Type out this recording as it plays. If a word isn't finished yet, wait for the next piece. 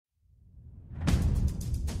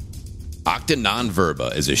Octa Non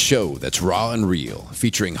Verba is a show that's raw and real,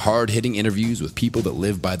 featuring hard-hitting interviews with people that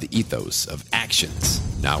live by the ethos of actions,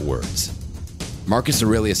 not words. Marcus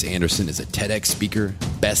Aurelius Anderson is a TEDx speaker,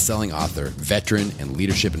 best-selling author, veteran, and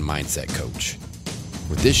leadership and mindset coach.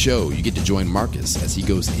 With this show, you get to join Marcus as he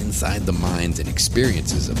goes inside the minds and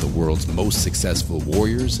experiences of the world's most successful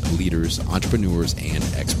warriors, leaders, entrepreneurs, and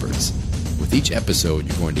experts. With each episode,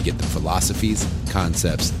 you're going to get the philosophies,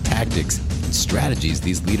 concepts, tactics, and strategies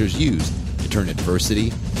these leaders use to turn adversity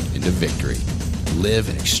into victory. Live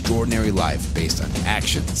an extraordinary life based on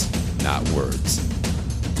actions, not words.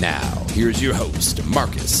 Now, here's your host,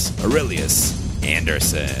 Marcus Aurelius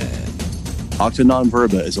Anderson. Octa Non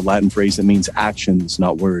Verba is a Latin phrase that means actions,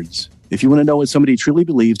 not words. If you want to know what somebody truly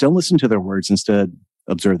believes, don't listen to their words. Instead,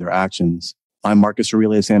 observe their actions. I'm Marcus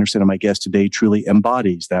Aurelius Anderson, and my guest today truly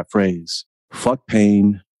embodies that phrase. Fuck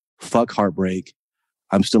pain, fuck heartbreak.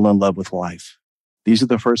 I'm still in love with life. These are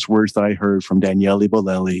the first words that I heard from Daniele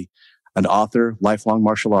Bolelli, an author, lifelong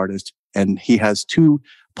martial artist, and he has two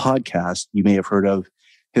podcasts you may have heard of,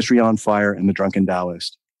 History on Fire and The Drunken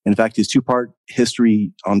Taoist. In fact, his two-part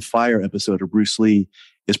History on Fire episode of Bruce Lee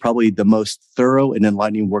is probably the most thorough and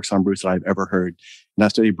enlightening works on Bruce that I've ever heard. And I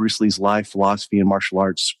studied Bruce Lee's life, philosophy, and martial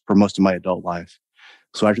arts for most of my adult life.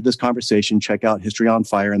 So after this conversation, check out History on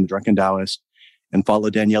Fire and The Drunken Taoist and follow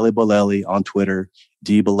Daniele Bolelli on Twitter,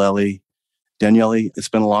 dbolelli. Daniele, it's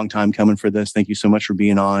been a long time coming for this. Thank you so much for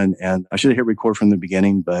being on. And I should have hit record from the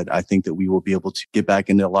beginning, but I think that we will be able to get back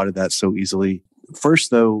into a lot of that so easily.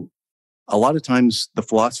 First, though, a lot of times the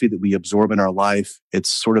philosophy that we absorb in our life, it's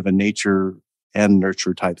sort of a nature and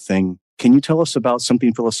nurture type thing. Can you tell us about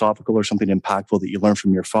something philosophical or something impactful that you learned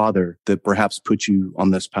from your father that perhaps put you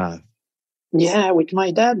on this path? Yeah, with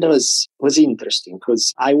my dad was interesting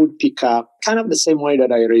because I would pick up kind of the same way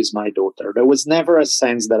that I raised my daughter. There was never a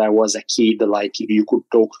sense that I was a kid, like you could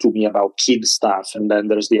talk to me about kid stuff and then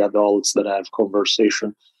there's the adults that have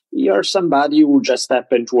conversation. You're somebody who just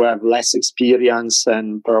happened to have less experience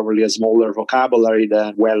and probably a smaller vocabulary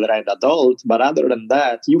than well-read adult. But other than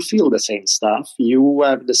that, you feel the same stuff. You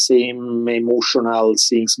have the same emotional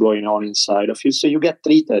things going on inside of you. So you get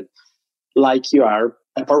treated like you are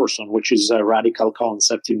a person, which is a radical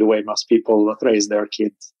concept in the way most people raise their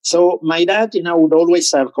kids. So my dad, would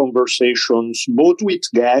always have conversations, both with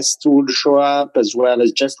guests who would show up as well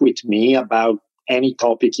as just with me about any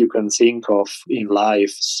topic you can think of in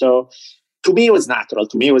life. So to me, it was natural.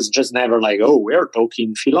 To me, it was just never like, oh, we're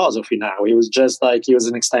talking philosophy now. It was just like, it was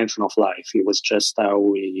an extension of life. It was just how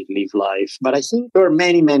we live life. But I think there are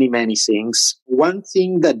many, many, many things. One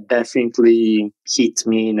thing that definitely hit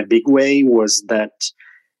me in a big way was that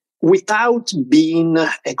without being a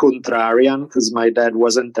contrarian, because my dad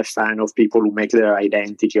wasn't a fan of people who make their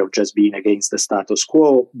identity of just being against the status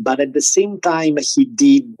quo, but at the same time, he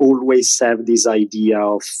did always have this idea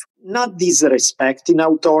of not disrespecting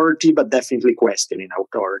authority, but definitely questioning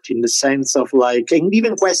authority in the sense of and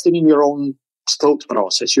even questioning your own thought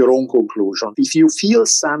process, your own conclusion. If you feel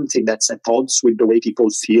something that's at odds with the way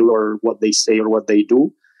people feel or what they say or what they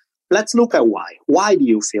do, let's look at why. Why do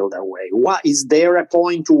you feel that way? Why is there a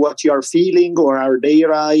point to what you're feeling, or are they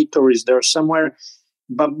right, or is there somewhere?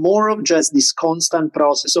 But more of just this constant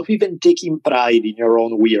process of even taking pride in your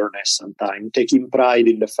own weirdness sometimes, taking pride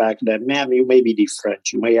in the fact that, man, you may be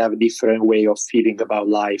different. You may have a different way of feeling about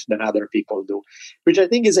life than other people do, which I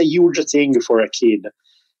think is a huge thing for a kid.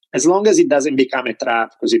 As long as it doesn't become a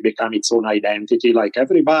trap because it becomes its own identity, like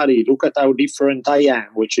everybody, look at how different I am,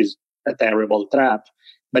 which is a terrible trap.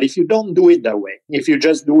 But if you don't do it that way, if you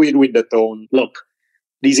just do it with the tone, look,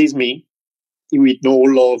 this is me, with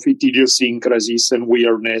all of its idiosyncrasies and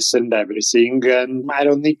weirdness and everything, and I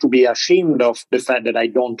don't need to be ashamed of the fact that I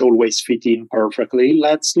don't always fit in perfectly.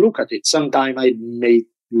 Let's look at it. Sometime I may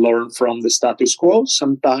learn from the status quo.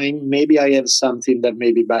 Sometime maybe I have something that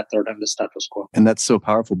may be better than the status quo. And that's so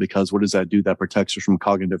powerful because what does that do? That protects us from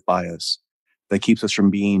cognitive bias. That keeps us from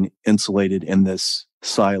being insulated in this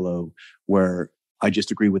silo where I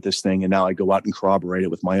just agree with this thing and now I go out and corroborate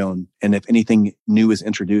it with my own. And if anything new is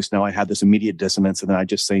introduced, now I have this immediate dissonance and then I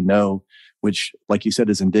just say no, which, like you said,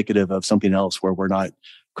 is indicative of something else where we're not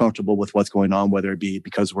comfortable with what's going on, whether it be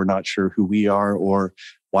because we're not sure who we are or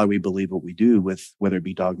why we believe what we do, with whether it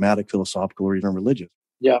be dogmatic, philosophical, or even religious.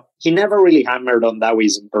 Yeah, he never really hammered on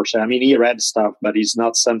Taoism per se. I mean, he read stuff, but it's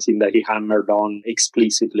not something that he hammered on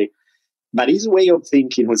explicitly. But his way of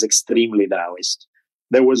thinking was extremely Taoist.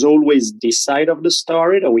 There was always this side of the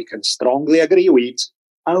story that we can strongly agree with,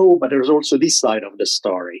 oh, but there's also this side of the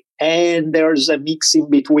story. And there's a mix in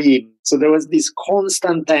between. So there was this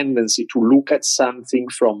constant tendency to look at something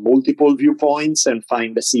from multiple viewpoints and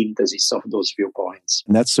find the synthesis of those viewpoints.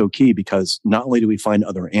 And that's so key, because not only do we find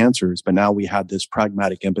other answers, but now we have this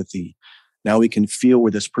pragmatic empathy. Now we can feel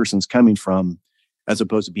where this person's coming from, as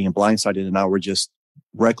opposed to being blindsided. And now we're just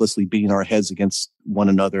recklessly beating our heads against one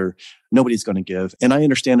another. Nobody's going to give. And I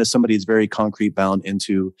understand if somebody is very concrete bound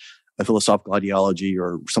into a philosophical ideology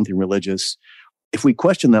or something religious, if we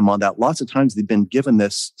question them on that, lots of times they've been given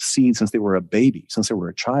this seed since they were a baby, since they were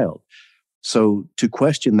a child. So to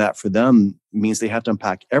question that for them means they have to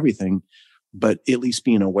unpack everything, but at least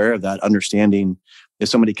being aware of that, understanding if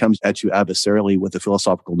somebody comes at you adversarially with a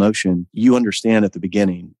philosophical notion, you understand at the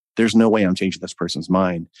beginning, there's no way I'm changing this person's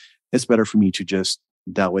mind. It's better for me to just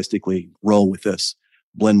Taoistically roll with this,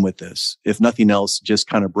 blend with this. If nothing else, just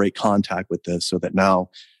kind of break contact with this so that now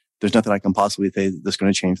there's nothing I can possibly say that's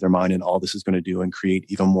going to change their mind, and all this is going to do and create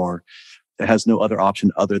even more. It has no other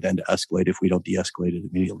option other than to escalate if we don't de-escalate it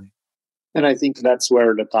immediately. And I think that's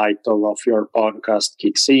where the title of your podcast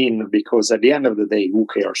kicks in, because at the end of the day, who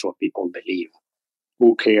cares what people believe?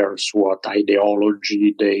 Who cares what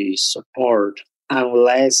ideology they support?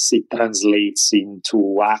 Unless it translates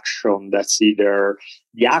into action that's either,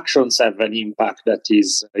 the actions have an impact that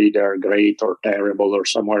is either great or terrible or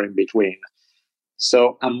somewhere in between.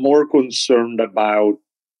 So I'm more concerned about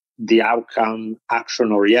the outcome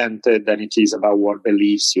action-oriented than it is about what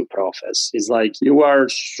beliefs you profess. It's like, you are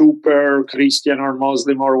super Christian or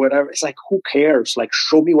Muslim or whatever. It's like, who cares? Like,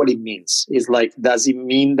 show me what it means. It's like, does it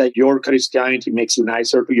mean that your Christianity makes you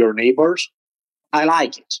nicer to your neighbors? I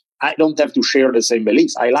like it. I don't have to share the same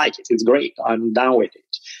beliefs. I like it. It's great. I'm down with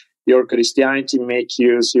it. Your Christianity makes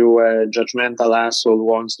you a judgmental asshole who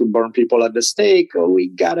wants to burn people at the stake. Oh, we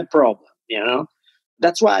got a problem, you know?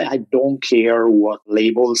 That's why I don't care what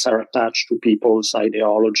labels are attached to people's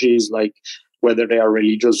ideologies, like whether they are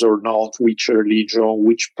religious or not, which religion,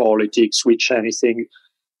 which politics, which anything.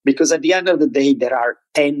 Because at the end of the day, there are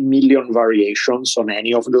 10 million variations on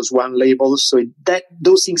any of those one labels. So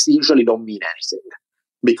those things usually don't mean anything,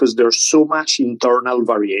 because there's so much internal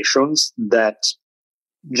variations that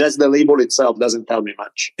just the label itself doesn't tell me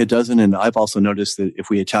much. It doesn't. And I've also noticed that if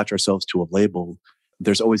we attach ourselves to a label,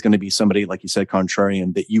 there's always going to be somebody, like you said,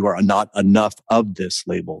 contrarian, that you are not enough of this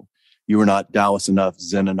label. You are not Taoist enough,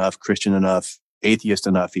 Zen enough, Christian enough, atheist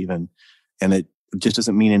enough even. And it just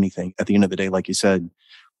doesn't mean anything. At the end of the day, like you said,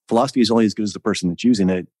 philosophy is only as good as the person that's using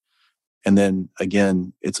it. And then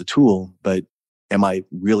again, it's a tool, but am I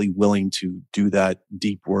really willing to do that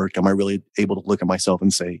deep work? Am I really able to look at myself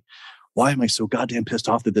and say, why am I so goddamn pissed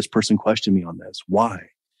off that this person questioned me on this? Why?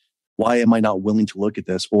 Why am I not willing to look at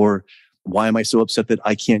this? Or why am I so upset that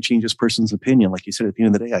I can't change this person's opinion? Like you said, at the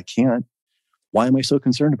end of the day, I can't. Why am I so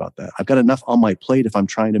concerned about that? I've got enough on my plate if I'm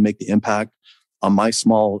trying to make the impact on my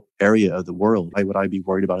small area of the world. Why would I be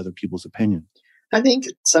worried about other people's opinion? I think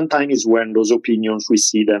sometimes when those opinions, we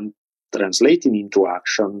see them translating into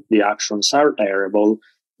action, the actions are terrible.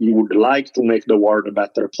 You would like to make the world a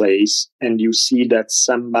better place, and you see that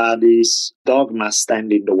somebody's dogma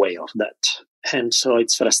stand in the way of that. And so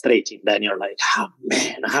it's frustrating. Then you're like, oh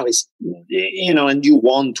man, how is, and you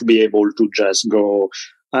want to be able to just go,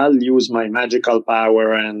 I'll use my magical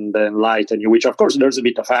power and enlighten you, which of course there's a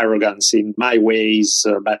bit of arrogance in my ways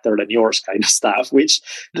better than yours kind of stuff, which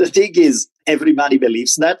the thing is, everybody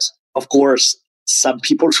believes that. Of course, some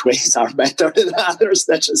people's ways are better than others.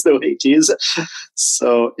 That's just the way it is.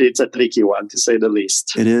 So it's a tricky one, to say the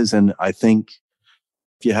least. It is. And I think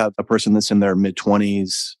if you have a person that's in their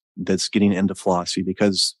mid-20s that's getting into philosophy,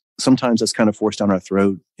 because sometimes that's kind of forced down our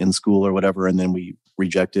throat in school or whatever, and then we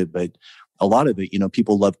reject it. But a lot of it,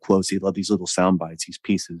 people love quotes. They love these little sound bites, these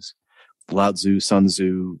pieces. Lao Tzu, Sun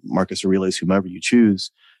Tzu, Marcus Aurelius, whomever you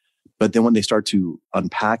choose. But then when they start to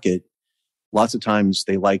unpack it, lots of times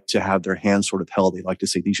they like to have their hands sort of held. They like to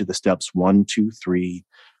say, these are the steps 1, 2, 3,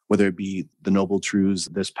 whether it be the noble truths,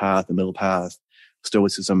 this path, the middle path,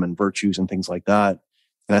 stoicism and virtues and things like that.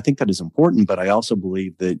 And I think that is important, but I also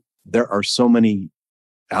believe that there are so many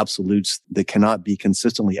absolutes that cannot be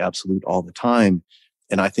consistently absolute all the time.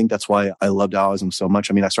 And I think that's why I love Taoism so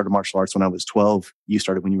much. I mean, I started martial arts when I was 12. You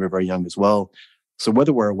started when you were very young as well. So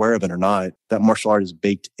whether we're aware of it or not, that martial art is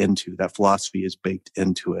baked into, that philosophy is baked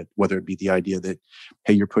into it, whether it be the idea that,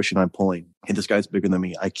 hey, you're pushing, I'm pulling. Hey, this guy's bigger than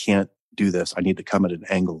me. I can't do this. I need to come at an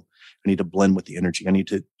angle. I need to blend with the energy. I need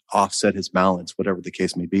to offset his balance, whatever the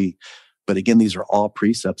case may be. But again, these are all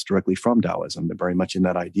precepts directly from Taoism. They're very much in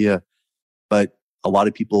that idea. But a lot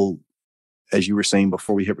of people, as you were saying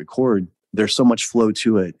before we hit record, there's so much flow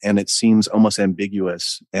to it and it seems almost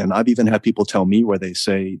ambiguous. And I've even had people tell me where they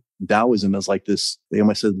say Taoism is like this, they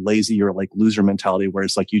almost said lazy or like loser mentality, where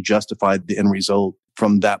it's like you justify the end result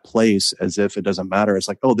from that place as if it doesn't matter. It's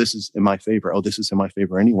like, oh, this is in my favor. Oh, this is in my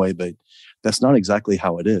favor anyway. But that's not exactly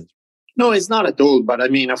how it is. No, it's not at all. But I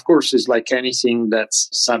mean, of course, it's like anything that's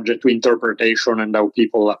subject to interpretation and how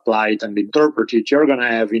people apply it and interpret it. You're going to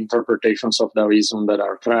have interpretations of Taoism that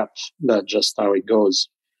are crap. That's just how it goes.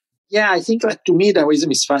 Yeah, I think that to me,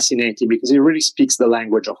 Taoism is fascinating because it really speaks the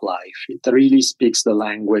language of life. It really speaks the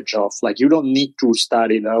language of, like, you don't need to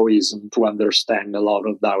study Taoism to understand a lot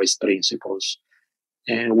of Taoist principles.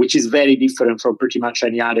 And which is very different from pretty much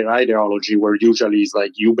any other ideology, where usually it's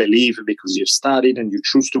like you believe because you've studied and you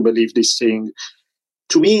choose to believe this thing.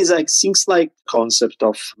 To me, it's like things like concept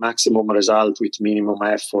of maximum result with minimum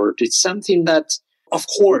effort. It's something that, of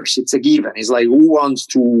course, it's a given. It's like, who wants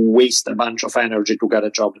to waste a bunch of energy to get a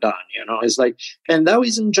job done? You know, it's like, and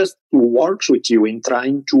Taoism just works with you in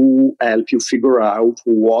trying to help you figure out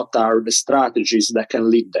what are the strategies that can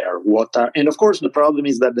lead there. And of course, the problem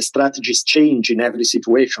is that the strategies change in every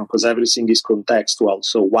situation because everything is contextual.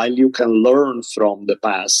 So while you can learn from the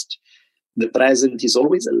past, the present is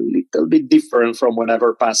always a little bit different from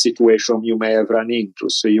whatever past situation you may have run into.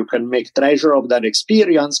 So you can make treasure of that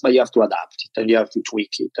experience, but you have to adapt it and you have to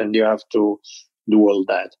tweak it and you have to do all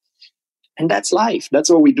that. And that's life. That's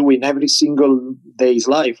what we do in every single day's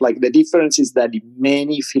life. Like, the difference is that in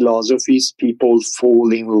many philosophies, people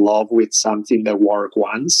fall in love with something that worked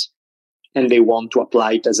once and they want to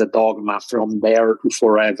apply it as a dogma from there to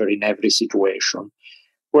forever in every situation.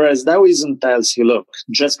 Whereas Taoism tells you, look,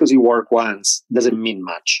 just because you work once doesn't mean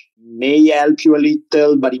much. It may help you a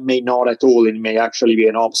little, but it may not at all. It may actually be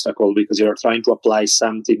an obstacle because you're trying to apply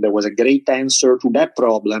something that was a great answer to that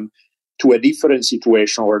problem to a different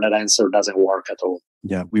situation where that answer doesn't work at all.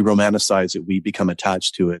 Yeah, we romanticize it. We become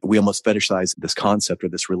attached to it. We almost fetishize this concept or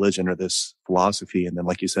this religion or this philosophy. And then,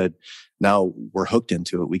 like you said, now we're hooked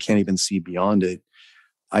into it. We can't even see beyond it.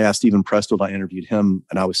 I asked Steven Pressfield, I interviewed him,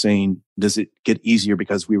 and I was saying, does it get easier?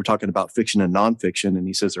 Because we were talking about fiction and nonfiction, and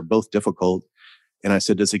he says they're both difficult. And I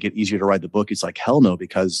said, does it get easier to write the book? He's like, hell no,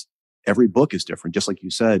 because every book is different. Just like you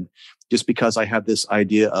said, just because I have this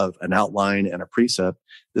idea of an outline and a precept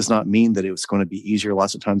does not mean that it's going to be easier.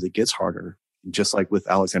 Lots of times it gets harder. Just like with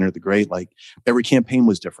Alexander the Great, like every campaign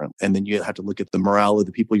was different. And then you have to look at the morale of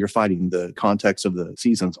the people you're fighting, the context of the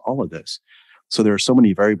seasons, all of this. So there are so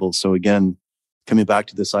many variables. So again, coming back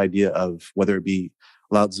to this idea of whether it be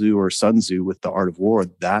Lao Tzu or Sun Tzu with the Art of War,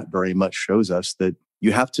 that very much shows us that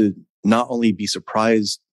you have to not only be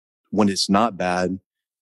surprised when it's not bad,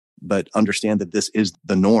 but understand that this is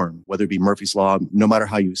the norm, whether it be Murphy's Law, no matter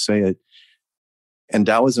how you say it. And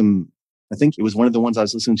Taoism, I think it was one of the ones I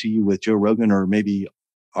was listening to you with Joe Rogan or maybe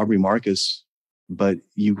Aubrey Marcus, but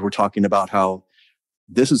you were talking about how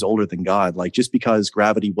this is older than God. Like, just because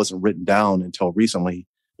gravity wasn't written down until recently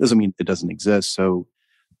doesn't mean it doesn't exist. So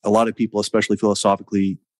a lot of people, especially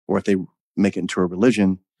philosophically, or if they make it into a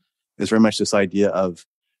religion, is very much this idea of,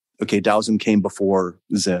 okay, Taoism came before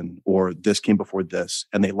Zen, or this came before this.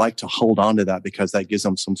 And they like to hold on to that because that gives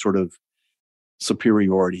them some sort of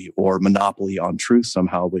superiority or monopoly on truth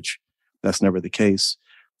somehow, which that's never the case.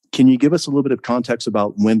 Can you give us a little bit of context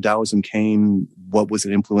about when Taoism came, what was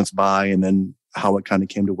it influenced by, and then how it kind of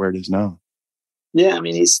came to where it is now? Yeah, I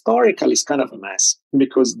mean, historically, it's kind of a mess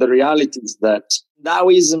because the reality is that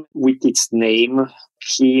Taoism, with its name,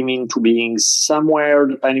 came into being somewhere,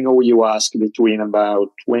 depending on who you ask, between about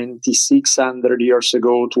 2,600 years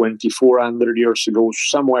ago, 2,400 years ago,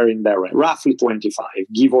 somewhere in there, roughly 25,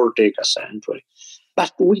 give or take a century.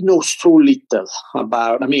 But we know so little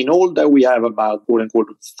about, I mean, all that we have about, quote unquote,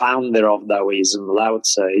 founder of Taoism, Lao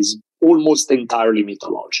Tzu, is almost entirely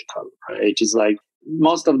mythological, right? It's like,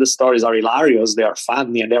 most of the stories are hilarious, they are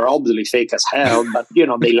funny, and they're obviously fake as hell, but, you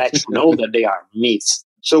know, they let you know that they are myths.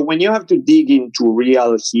 So when you have to dig into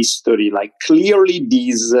real history, like clearly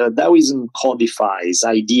these Taoism codifies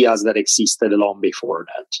ideas that existed long before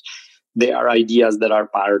that. They are ideas that are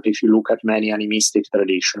part, if you look at many animistic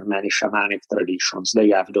traditions, many shamanic traditions, they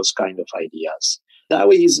have those kind of ideas.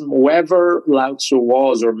 Taoism, whoever Lao Tzu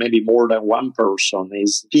was, or maybe more than one person,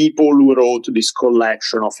 is people who wrote this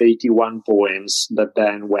collection of 81 poems that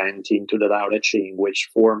then went into the Tao Te Ching, which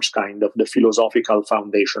forms kind of the philosophical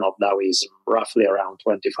foundation of Taoism, roughly around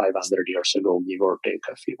 2,500 years ago, give or take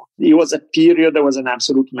a few. It was a period that was an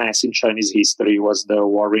absolute mess in Chinese history. It was the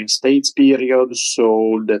Warring States period,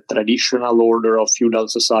 so the traditional order of feudal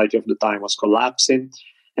society of the time was collapsing.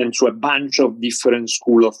 And so a bunch of different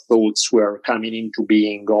school of thoughts were coming into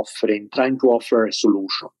being, trying to offer a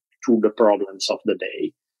solution to the problems of the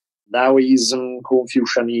day. Taoism,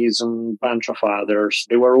 Confucianism, bunch of others.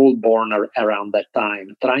 They were all born around that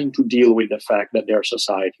time, trying to deal with the fact that their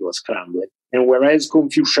society was crumbling. And whereas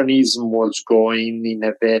Confucianism was going in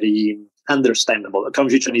a very understandable,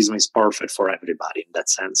 Confucianism is perfect for everybody in that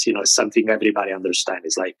sense. It's something everybody understands.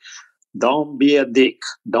 It's like, don't be a dick.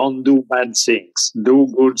 Don't do bad things.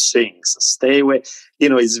 Do good things. Stay away.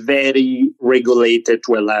 It's very regulated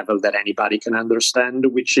to a level that anybody can understand,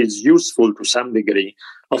 which is useful to some degree.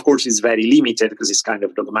 Of course, it's very limited because it's kind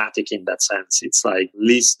of dogmatic in that sense. It's like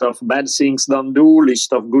list of bad things don't do,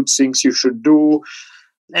 list of good things you should do.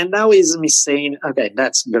 And Taoism is saying, okay,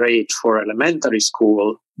 that's great for elementary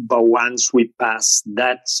school, but once we pass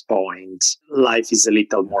that point, life is a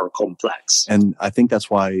little more complex. And I think that's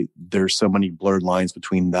why there's so many blurred lines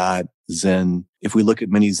between that, Zen. If we look at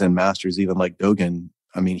many Zen masters, even like Dogen,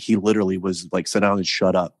 I mean, he literally was like, sit down and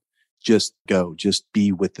shut up. Just go. Just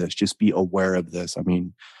be with this. Just be aware of this. I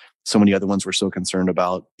mean, so many other ones were so concerned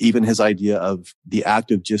about. Even his idea of the act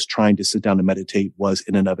of just trying to sit down and meditate was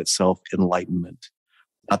in and of itself enlightenment.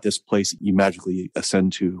 Not this place you magically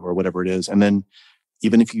ascend to or whatever it is. And then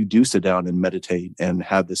even if you do sit down and meditate and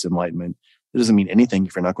have this enlightenment, it doesn't mean anything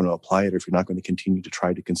if you're not going to apply it or if you're not going to continue to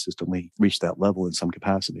try to consistently reach that level in some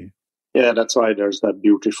capacity. Yeah, that's why there's that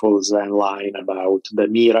beautiful Zen line about the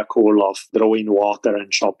miracle of drawing water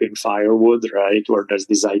and chopping firewood, right? Where there's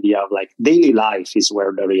this idea of like daily life is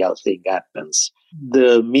where the real thing happens.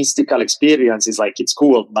 The mystical experience is like, it's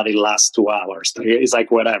cool, but it lasts 2 hours. It's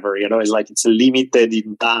like whatever, it's like it's limited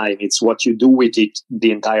in time. It's what you do with it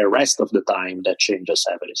the entire rest of the time that changes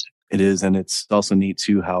everything. It is. And it's also neat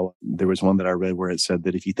too how there was one that I read where it said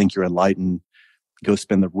that if you think you're enlightened, go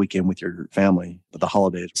spend the weekend with your family at the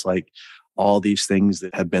holidays. It's like all these things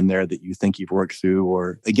that have been there that you think you've worked through,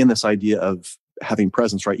 or again, this idea of having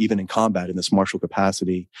presence, right? Even in combat, in this martial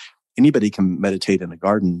capacity, anybody can meditate in a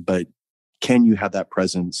garden, but can you have that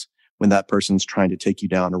presence when that person's trying to take you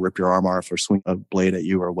down or rip your arm off or swing a blade at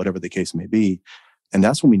you or whatever the case may be? And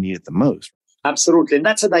that's when we need it the most. Absolutely. And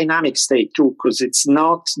that's a dynamic state too, because it's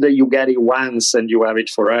not that you get it once and you have it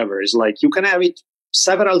forever. It's like you can have it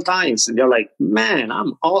several times and you're like, man,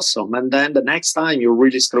 I'm awesome. And then the next time you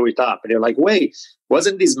really screw it up and you're like, wait,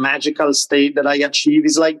 wasn't this magical state that I achieved?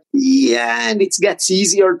 It's like, yeah, and it gets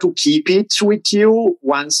easier to keep it with you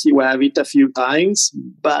once you have it a few times,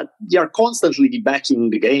 but you're constantly back in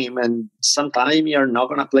the game and sometimes you're not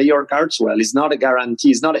going to play your cards well. It's not a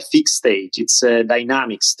guarantee. It's not a fixed state. It's a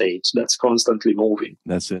dynamic state that's constantly moving.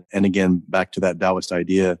 That's it. And again, back to that Taoist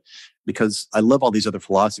idea, because I love all these other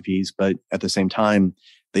philosophies, but at the same time,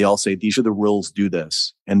 they all say, these are the rules, do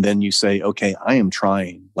this. And then you say, okay, I am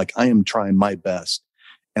trying my best.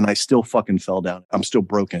 And I still fucking fell down. I'm still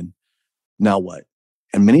broken. Now what?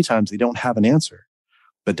 And many times they don't have an answer.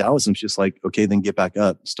 But Taoism's just like, okay, then get back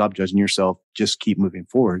up. Stop judging yourself. Just keep moving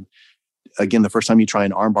forward. Again, the first time you try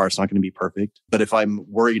an arm bar, it's not going to be perfect. But if I'm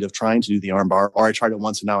worried of trying to do the arm bar, or I tried it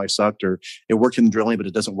once and now I sucked, or it worked in drilling, but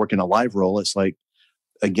it doesn't work in a live roll, it's like,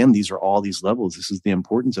 again, these are all these levels. This is the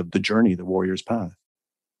importance of the journey, the warrior's path.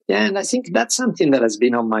 Yeah, and I think that's something that has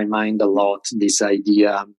been on my mind a lot, this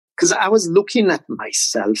idea. Because I was looking at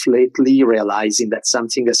myself lately, realizing that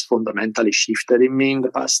something has fundamentally shifted in me in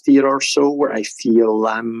the past year or so, where I feel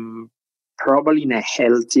I'm probably in a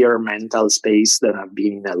healthier mental space than I've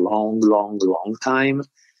been in a long, long, long time.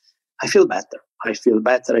 I feel better. I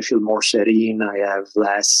feel more serene. I have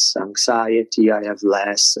less anxiety. I have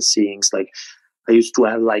less things like I used to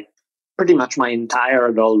have like pretty much my entire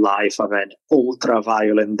adult life. I've had ultra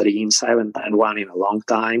violent dreams. I haven't had one in a long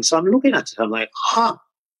time. So I'm looking at it. I'm like,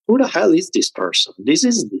 who the hell is this person? This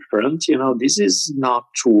is different. This is not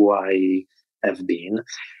who I have been.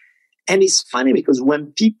 And it's funny because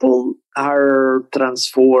when people are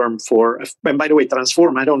transformed and by the way,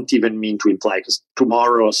 transform, I don't even mean to imply because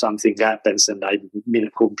tomorrow something happens and I'm in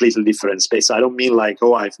a completely different space. I don't mean like,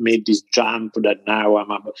 I've made this jump that now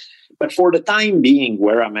I'm up. But for the time being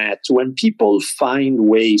where I'm at, when people find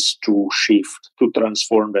ways to shift, to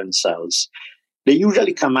transform themselves, they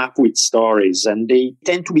usually come up with stories and they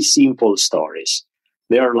tend to be simple stories.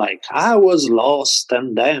 They're like, I was lost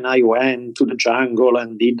and then I went to the jungle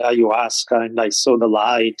and did ayahuasca and I saw the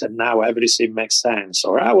light and now everything makes sense.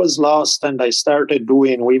 Or I was lost and I started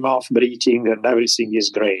doing Wim Hof breathing and everything is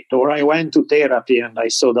great. Or I went to therapy and I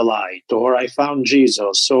saw the light. Or I found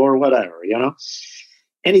Jesus or whatever,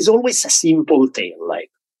 And it's always a simple tale,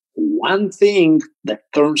 like one thing that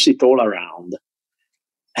turns it all around.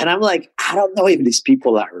 And I'm like, I don't know if these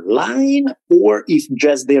people are lying or if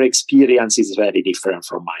just their experience is very different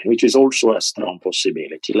from mine, which is also a strong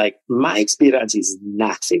possibility. Like my experience is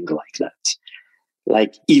nothing like that.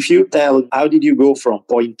 Like, if you tell, how did you go from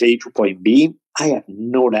point A to point B? I have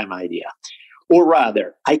no damn idea. Or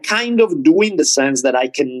rather, I kind of do in the sense that I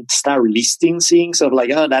can start listing things of like,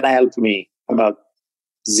 oh, that helped me about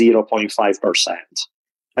 0.5%.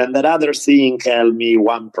 And that other thing helped me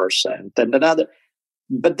 1%. And that other,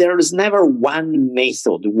 but there is never one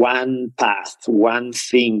method, one path, one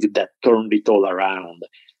thing that turned it all around.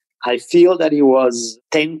 I feel that it was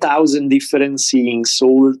 10,000 different things,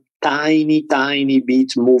 all tiny, tiny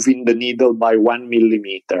bit moving the needle by 1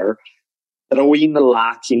 millimeter, throw in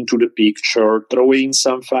luck into the picture, throw in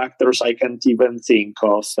some factors I can't even think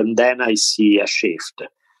of, and then I see a shift.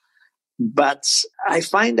 But I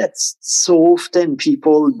find that so often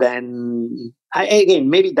people then,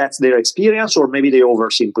 again, maybe that's their experience, or maybe they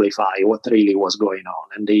oversimplify what really was going on,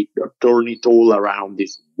 and they turn it all around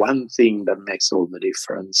this one thing that makes all the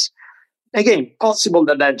difference. Again, possible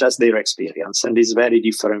that that's just their experience and is very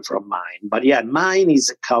different from mine. But yeah, mine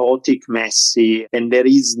is chaotic, messy, and there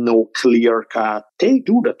is no clear cut. They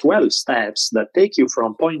do the 12 steps that take you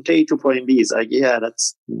from point A to point B. It's like, yeah,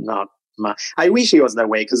 that's not my... I wish it was that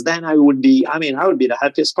way, because then I would be the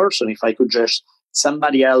happiest person if I could just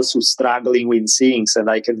somebody else who's struggling with things and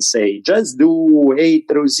I can say, just do A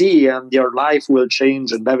through Z and your life will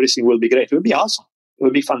change and everything will be great. It would be awesome. It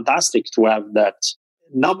would be fantastic to have that.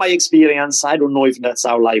 Not my experience. I don't know if that's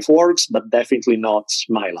how life works, but definitely not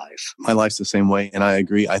my life. My life's the same way. And I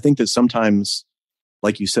agree. I think that sometimes,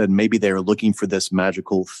 like you said, maybe they're looking for this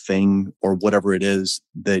magical thing or whatever it is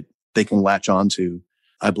that they can latch onto.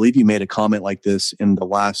 I believe you made a comment like this in the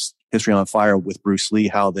last History on Fire with Bruce Lee,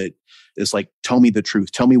 how that it's like, tell me the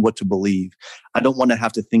truth. Tell me what to believe. I don't want to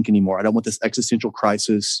have to think anymore. I don't want this existential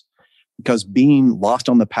crisis, because being lost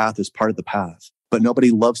on the path is part of the path. But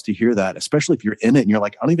nobody loves to hear that, especially if you're in it and you're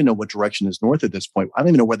like, I don't even know what direction is north at this point. I don't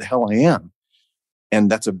even know where the hell I am.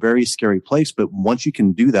 And that's a very scary place. But once you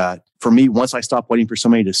can do that, for me, once I stop waiting for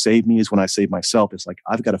somebody to save me is when I save myself. It's like,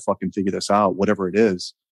 I've got to fucking figure this out, whatever it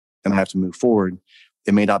is. And I have to move forward.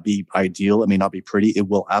 It may not be ideal. It may not be pretty. It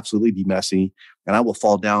will absolutely be messy. And I will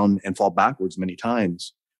fall down and fall backwards many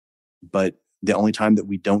times. But the only time that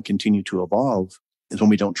we don't continue to evolve is when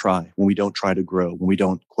we don't try, when we don't try to grow, when we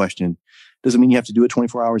don't question. Doesn't mean you have to do it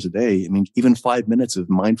 24 hours a day. I mean, even 5 minutes of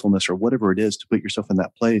mindfulness or whatever it is to put yourself in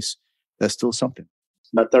that place, that's still something.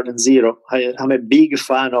 Better than zero. I'm a big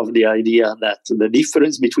fan of the idea that the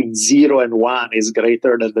difference between 0 and 1 is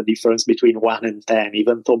greater than the difference between 1 and 10,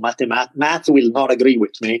 even though math will not agree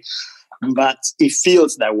with me. But it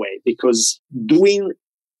feels that way, because doing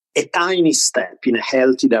a tiny step in a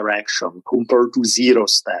healthy direction compared to 0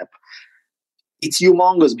 step, it's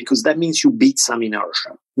humongous, because that means you beat some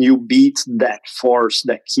inertia. You beat that force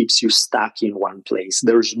that keeps you stuck in one place.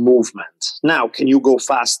 There's movement. Now, can you go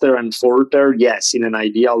faster and further? Yes, in an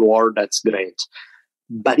ideal world, that's great.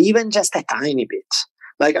 But even just a tiny bit.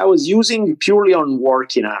 Like, I was using purely on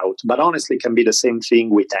working out, but honestly, it can be the same thing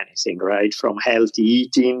with anything, right? From healthy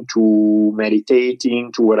eating to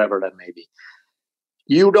meditating to whatever that may be.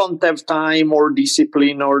 You don't have time or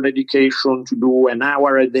discipline or dedication to do an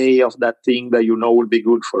hour a day of that thing that you know will be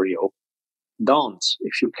good for you. Don't.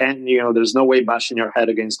 If you can, there's no way bashing your head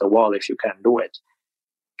against the wall if you can't do it.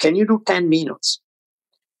 Can you do 10 minutes?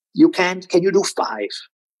 You can't. Can you do 5?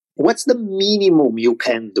 What's the minimum you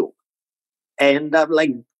can do? And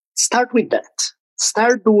start with that.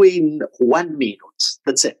 Start doing 1 minute.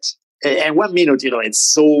 That's it. And 1 minute,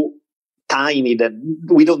 it's so tiny that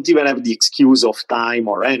we don't even have the excuse of time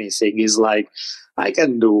or anything. It's like, I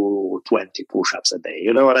can do 20 push-ups a day.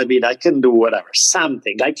 You know what I mean? I can do whatever,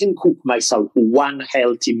 something. I can cook myself one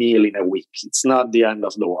healthy meal in a week. It's not the end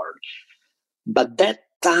of the world. But that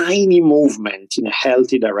tiny movement in a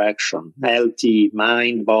healthy direction, healthy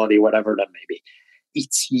mind, body, whatever that may be,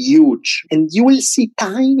 it's huge. And you will see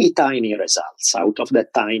tiny, tiny results out of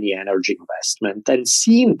that tiny energy investment. And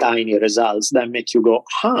seeing tiny results that make you go,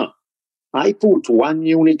 I put 1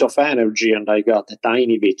 unit of energy and I got a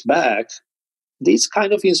tiny bit back. This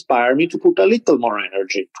kind of inspired me to put a little more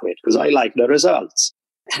energy into it because I like the results.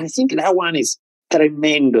 And I think that one is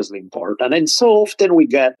tremendously important. And so often we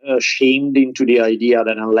get shamed into the idea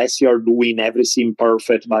that unless you're doing everything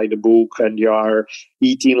perfect by the book and you're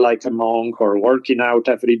eating like a monk or working out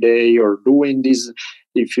every day or doing this,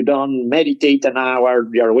 if you don't meditate an hour,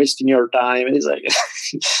 you're wasting your time. And it's like,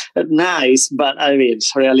 nice, but I mean,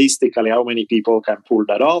 realistically, how many people can pull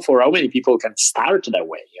that off, or how many people can start that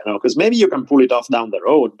way? Because maybe you can pull it off down the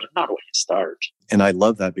road, but not when you start. And I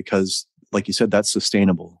love that because, like you said, that's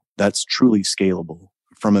sustainable. That's truly scalable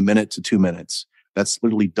from a minute to 2 minutes. That's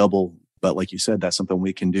literally double. But like you said, that's something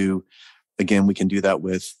we can do. Again, we can do that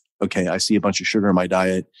with, okay, I see a bunch of sugar in my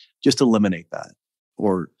diet. Just eliminate that.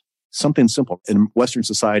 or something simple. In Western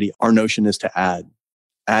society, our notion is to add.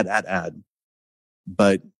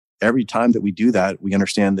 But every time that we do that, we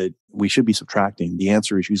understand that we should be subtracting. The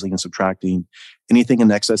answer is usually in subtracting. Anything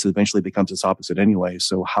in excess eventually becomes its opposite anyway.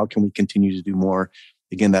 So how can we continue to do more?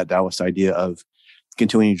 Again, that Taoist idea of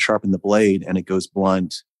continuing to sharpen the blade and it goes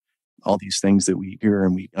blunt. All these things that we hear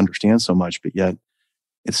and we understand so much, but yet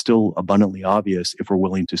it's still abundantly obvious if we're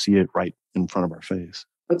willing to see it right in front of our face.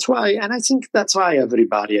 That's why, and I think that's why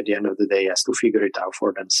everybody at the end of the day has to figure it out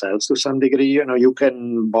for themselves to some degree. You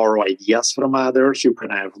can borrow ideas from others. You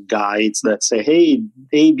can have guides that say, hey,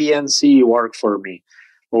 A, B, and C work for me,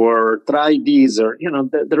 or try these, or,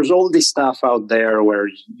 there's all this stuff out there where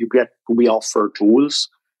we offer tools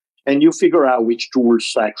and you figure out which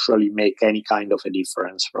tools actually make any kind of a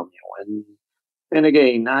difference from you. And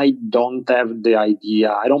again, I don't have the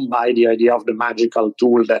idea, I don't buy the idea of the magical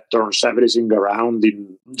tool that turns everything around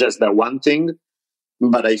in just that one thing.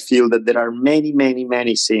 But I feel that there are many, many,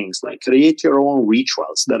 many things, like create your own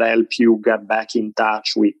rituals that help you get back in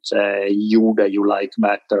touch with you that you like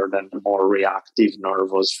better than the more reactive,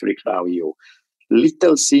 nervous, freaked out you.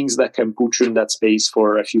 Little things that can put you in that space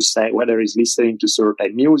for a few seconds, whether it's listening to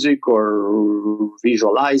certain music or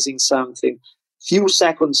visualizing something. Few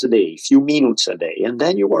seconds a day, few minutes a day, and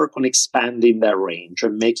then you work on expanding that range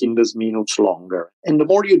and making those minutes longer. And the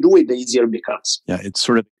more you do it, the easier it becomes. Yeah, it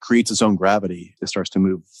sort of creates its own gravity. It starts to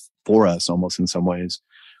move for us almost in some ways.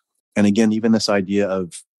 And again, even this idea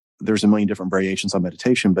of there's a million different variations on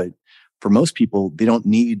meditation, but for most people, they don't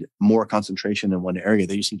need more concentration in one area.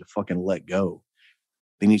 They just need to fucking let go.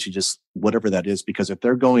 They need to just, whatever that is, because if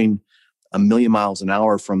they're going a million miles an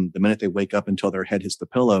hour from the minute they wake up until their head hits the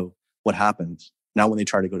pillow, what happens? Now when they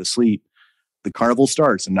try to go to sleep, the carnival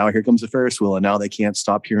starts and now here comes the Ferris wheel and now they can't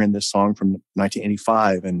stop hearing this song from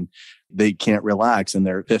 1985 and they can't relax and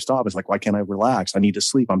they're pissed off. It's like, why can't I relax? I need to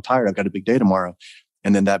sleep. I'm tired. I've got a big day tomorrow.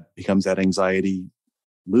 And then that becomes that anxiety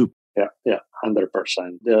loop. Yeah, 100%.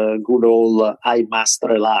 The good old I must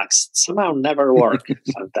relax somehow never worked.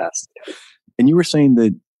 Fantastic. And you were saying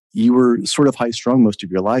that you were sort of high strung most of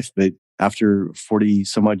your life, but after 40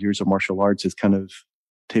 some odd years of martial arts, it's kind of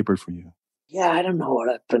tapered for you. Yeah, I don't know what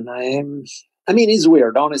happened. I mean, it's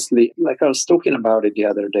weird, honestly. Like I was talking about it the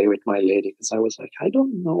other day with my lady because I was like, I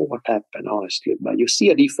don't know what happened, honestly. But you see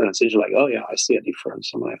a difference. It's like, oh yeah, I see a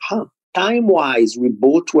difference. I'm like, Time-wise, we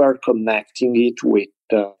both were connecting it with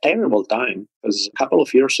terrible time. Because a couple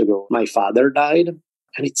of years ago, my father died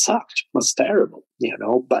and it sucked. It was terrible,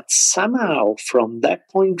 But somehow from that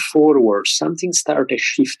point forward, something started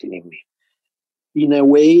shifting in me in a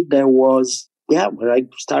way that was, where I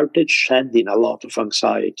started shedding a lot of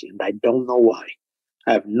anxiety, and I don't know why.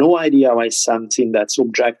 I have no idea why something that's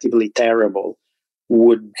objectively terrible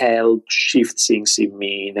would help shift things in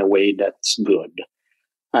me in a way that's good.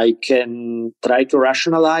 I can try to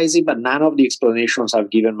rationalize it, but none of the explanations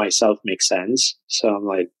I've given myself make sense. So I'm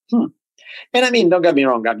like, And I mean, don't get me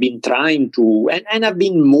wrong, I've been trying to, and I've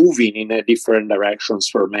been moving in different directions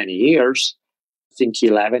for many years. I think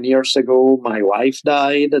 11 years ago, my wife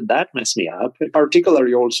died. That messed me up,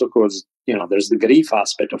 particularly also because, there's the grief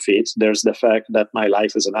aspect of it. There's the fact that my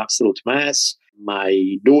life is an absolute mess.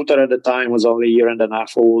 My daughter at the time was only a year and a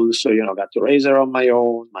half old. So, I got to raise her on my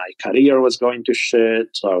own. My career was going to shit.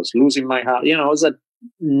 So I was losing my house. It was a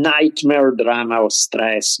nightmare drama of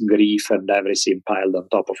stress, grief, and everything piled on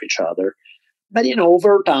top of each other. But,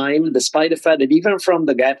 over time, despite the fact that even from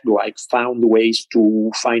the get-go, I found ways to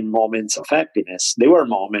find moments of happiness. There were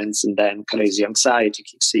moments and then crazy anxiety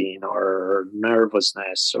kicks in or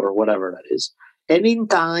nervousness or whatever that is. And in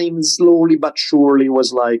time, slowly but surely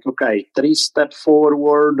was like, okay, 3 steps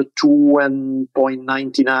forward,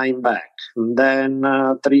 2.99 back. And then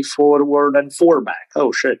 3 forward and 4 back.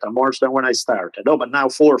 Oh shit, I'm worse than when I started. Oh, but now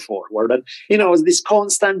 4 forward. And, it was this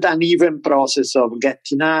constant uneven process of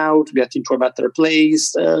getting out, getting to a better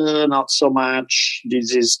place, not so much,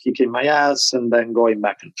 this is kicking my ass, and then going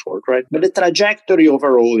back and forth, right? But the trajectory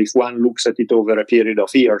overall, if one looks at it over a period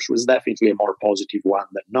of years, was definitely a more positive one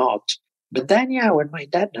than not. But then, when my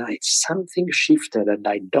dad died, something shifted, and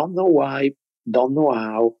I don't know why, don't know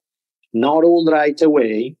how, not all right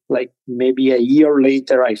away. Like maybe a year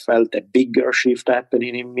later, I felt a bigger shift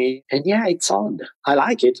happening in me. And it's odd. I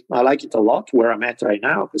like it. I like it a lot where I'm at right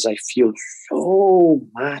now because I feel so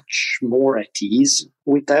much more at ease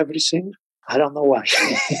with everything. I don't know why.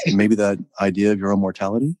 Maybe that idea of your own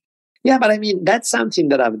mortality? Yeah, but I mean, that's something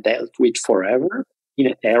that I've dealt with forever in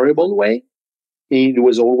a terrible way. It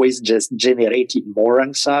was always just generating more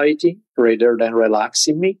anxiety rather than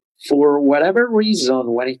relaxing me. For whatever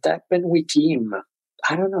reason, when it happened with him,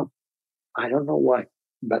 I don't know. I don't know why.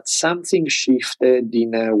 but something shifted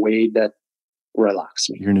in a way that relaxed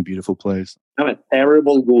me. You're in a beautiful place. I'm a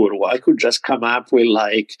terrible guru. I could just come up with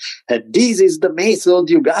this is the method,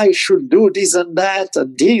 you guys should do this and that,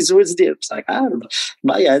 and this was this. It's like, I don't know.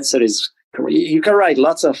 My answer is, you can write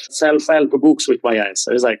lots of self-help books with my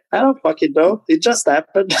answer. It's like, I don't fucking know. It just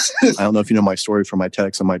happened. I don't know if you know my story from my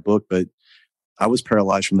TEDx and my book, but I was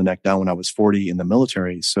paralyzed from the neck down when I was 40 in the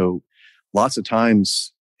military. So lots of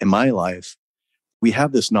times in my life, we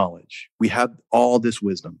have this knowledge. We have all this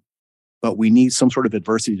wisdom, but we need some sort of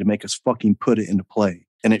adversity to make us fucking put it into play.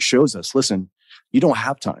 And it shows us, listen, you don't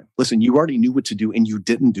have time. Listen, you already knew what to do and you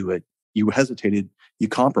didn't do it. You hesitated, you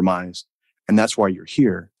compromised, and that's why you're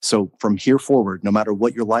here. So from here forward, no matter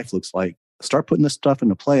what your life looks like, start putting this stuff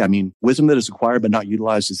into play. I mean, wisdom that is acquired but not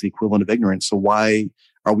utilized is the equivalent of ignorance. So why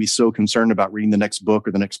are we so concerned about reading the next book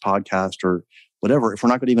or the next podcast or whatever? If we're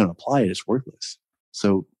not going to even apply it, it's worthless.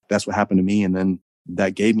 So that's what happened to me. And then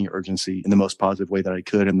that gave me urgency in the most positive way that I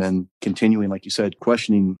could. And then continuing, like you said,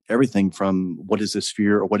 questioning everything from what is this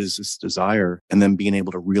fear or what is this desire? And then being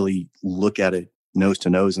able to really look at it nose to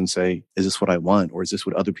nose and say, is this what I want? Or is this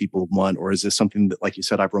what other people want? Or is this something that, like you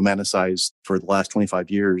said, I've romanticized for the last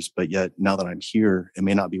 25 years, but yet now that I'm here, it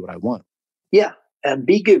may not be what I want. Yeah. And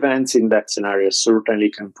big events in that scenario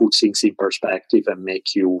certainly can put things in perspective and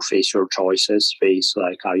make you face your choices, face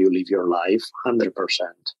how you live your life, 100%.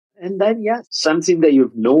 And then, something that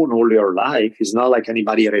you've known all your life is not like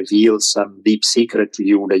anybody reveals some deep secret to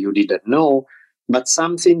you that you didn't know, but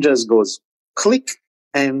something just goes click,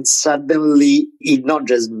 and suddenly it not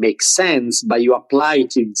just makes sense, but you apply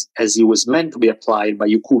it as it was meant to be applied,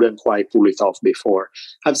 but you couldn't quite pull it off before.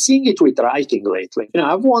 I've seen it with writing lately.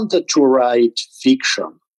 I've wanted to write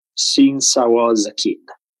fiction since I was a kid.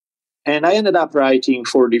 And I ended up writing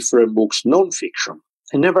 4 different books, non-fiction.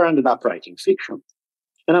 I never ended up writing fiction.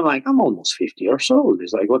 And I'm like, I'm almost 50 years old.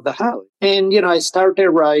 It's like, what the hell? And, I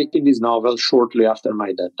started writing this novel shortly after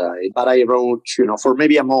my dad died. But I wrote, for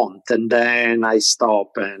maybe a month. And then I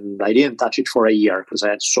stopped and I didn't touch it for a year because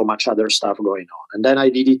I had so much other stuff going on. And then I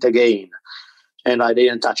did it again. And I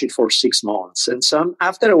didn't touch it for 6 months. And so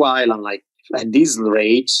after a while, I'm like, at this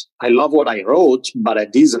rate, I love what I wrote, but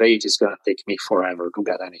at this rate, it's going to take me forever to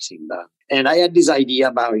get anything done. And I had this idea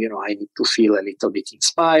about, I need to feel a little bit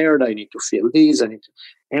inspired. I need to feel this.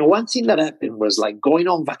 And one thing that happened was going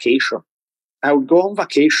on vacation. I would go on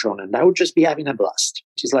vacation and I would just be having a blast.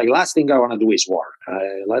 It's like, last thing I want to do is work.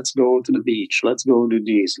 Let's go to the beach. Let's go do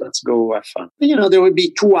this. Let's go have fun. There would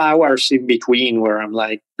be 2 hours in between where I'm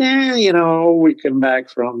like, we come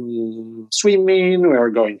back from swimming.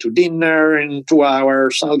 We're going to dinner in 2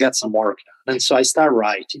 hours. I'll get some work done. And so I start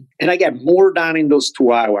writing. And I get more done in those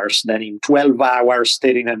 2 hours than in 12 hours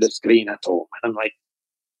staring at the screen at home. And I'm like,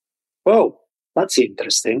 whoa, that's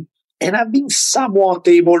interesting. And I've been somewhat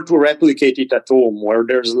able to replicate it at home, where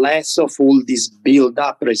there's less of all this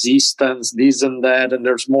build-up resistance, this and that, and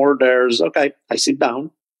okay, I sit down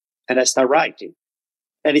and I start writing.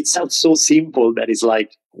 And it sounds so simple that it's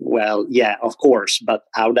like, well, yeah, of course, but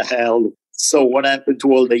how the hell? So what happened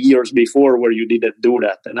to all the years before where you didn't do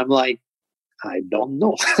that? And I'm like, I don't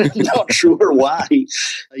know. I'm not sure why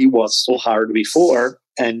it was so hard before,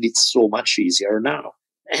 and it's so much easier now.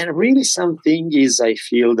 And really something is, I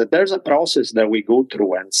feel that there's a process that we go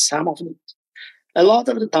through, and a lot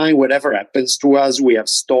of the time, whatever happens to us, we have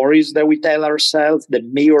stories that we tell ourselves that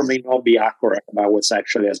may or may not be accurate about what's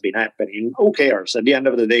actually has been happening. Who cares? At the end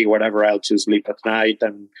of the day, whatever helps you sleep at night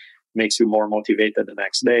and makes you more motivated the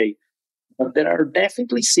next day. But there are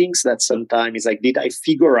definitely things that sometimes is like, did I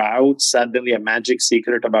figure out suddenly a magic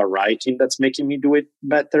secret about writing that's making me do it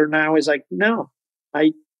better now? It's like, no,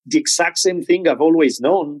 the exact same thing I've always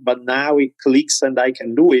known, but now it clicks and I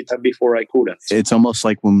can do it, and before I couldn't. It's almost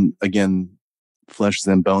like when, again, Flesh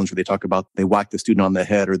and Bones, where they talk about they whack the student on the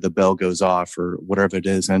head or the bell goes off or whatever it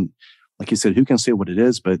is. And like you said, who can say what it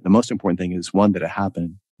is? But the most important thing is, 1, that it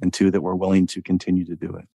happened, and 2, that we're willing to continue to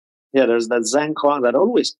do it. Yeah, there's that Zen koan that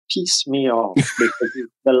always pisses me off because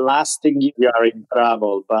it's the last thing you are in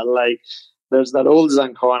trouble. But there's that old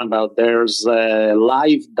Zen koan about there's a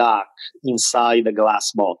live duck inside a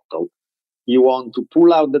glass bottle. You want to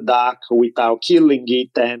pull out the duck without killing it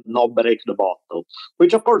and not break the bottle,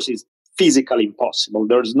 which of course is physically impossible.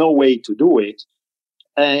 There's no way to do it.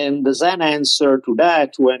 And the Zen answer to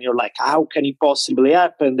that, when you're like, how can it possibly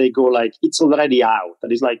happen? They go it's already out.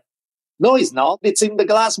 And it's like, no, it's not. It's in the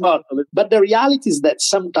glass bottle. But the reality is that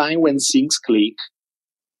sometimes when things click,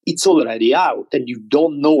 it's already out, and you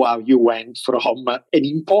don't know how you went from an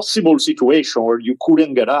impossible situation where you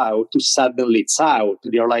couldn't get out to suddenly it's out.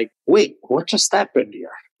 And you're like, wait, what just happened here?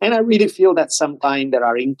 And I really feel that sometimes there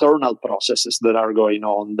are internal processes that are going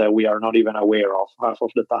on that we are not even aware of half of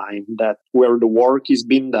the time, that where the work is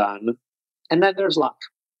being done. And then there's luck.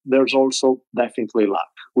 There's also definitely luck,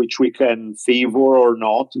 which we can favor or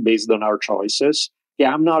not based on our choices.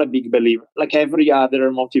 Yeah, I'm not a big believer. Like every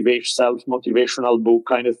other self-motivational book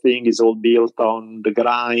kind of thing is all built on the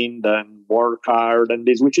grind and work hard and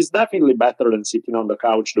this, which is definitely better than sitting on the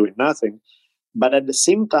couch doing nothing. But at the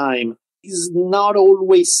same time, it's not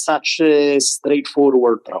always such a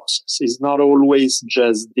straightforward process. It's not always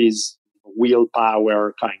just this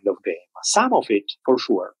willpower kind of game. Some of it, for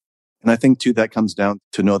sure. And I think, too, that comes down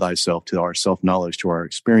to know thyself, to our self-knowledge, to our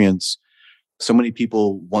experience. So many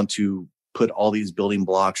people want to put all these building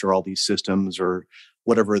blocks or all these systems or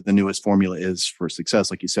whatever the newest formula is for success.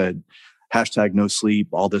 Like you said, hashtag no sleep,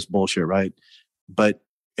 all this bullshit, right? But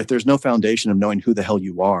if there's no foundation of knowing who the hell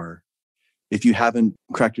you are, if you haven't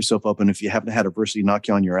cracked yourself open, if you haven't had adversity knock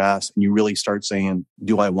you on your ass and you really start saying,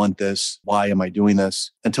 do I want this? Why am I doing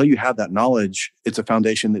this? Until you have that knowledge, it's a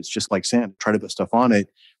foundation that's just like sand. Try to put stuff on it.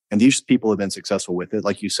 And these people have been successful with it.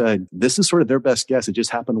 Like you said, this is sort of their best guess. It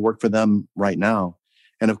just happened to work for them right now.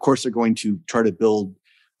 And of course, they're going to try to build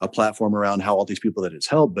a platform around how all these people that it's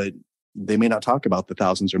helped, but they may not talk about the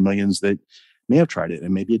thousands or millions that may have tried it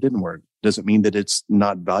and maybe it didn't work. Doesn't mean that it's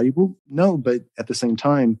not valuable. No, but at the same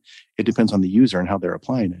time, it depends on the user and how they're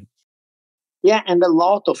applying it. Yeah, and a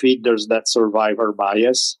lot of it, there's that survivor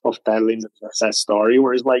bias of telling the success story,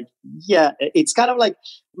 where it's like, yeah, it's kind of like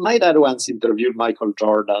my dad once interviewed Michael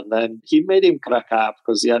Jordan, and he made him crack up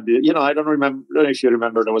because he had, I don't know if you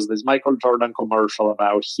remember, there was this Michael Jordan commercial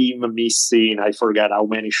about him missing, I forget how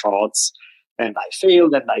many shots, and I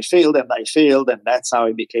failed, and I failed, and I failed, and that's how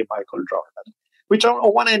he became Michael Jordan. Which on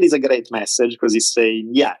one end is a great message because he's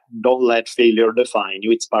saying, yeah, don't let failure define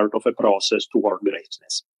you. It's part of a process toward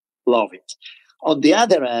greatness. Love it. On the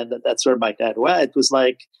other hand, that's where my dad went. It was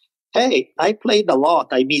like, hey, I played a lot.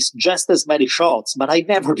 I missed just as many shots, but I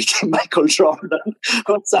never became Michael Jordan.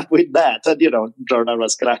 What's up with that? And, Jordan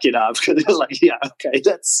was cracking up because he was like, yeah, okay,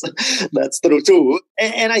 that's true too.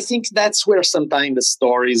 And I think that's where sometimes the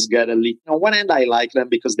stories get a little, on one end, I like them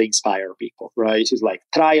because they inspire people, right? It's like,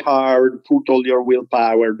 try hard, put all your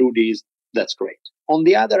willpower, do this. That's great. On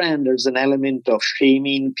the other hand, there's an element of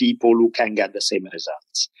shaming people who can get the same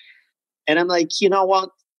results. And I'm like, you know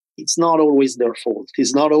what? It's not always their fault.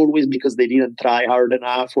 It's not always because they didn't try hard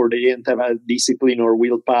enough or they didn't have a discipline or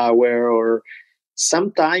willpower, or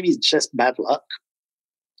sometimes it's just bad luck.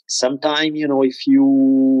 Sometimes, if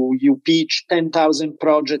you pitch 10,000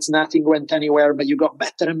 projects, nothing went anywhere, but you got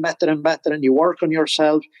better and better and better and you work on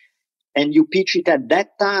yourself and you pitch it at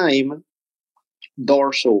that time,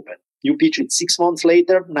 doors open. You pitch it 6 months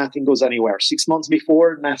later, nothing goes anywhere. 6 months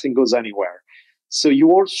before, nothing goes anywhere. So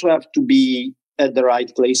you also have to be at the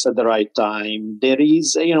right place at the right time. There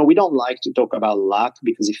is, we don't like to talk about luck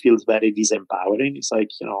because it feels very disempowering. It's like,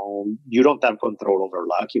 you don't have control over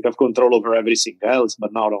luck. You have control over everything else,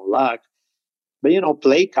 but not on luck. But,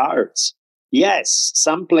 play cards. Yes,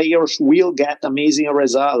 some players will get amazing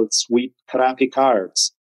results with crappy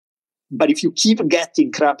cards. But if you keep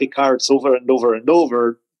getting crappy cards over and over and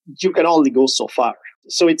over, you can only go so far.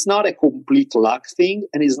 So it's not a complete luck thing,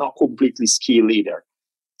 and it's not completely skill either.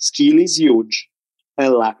 Skill is huge,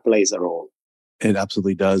 and luck plays a role. It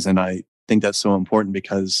absolutely does. And I think that's so important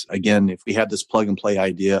because, again, if we have this plug and play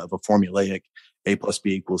idea of a formulaic A plus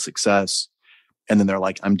B equals success, and then they're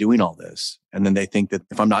like, I'm doing all this. And then they think that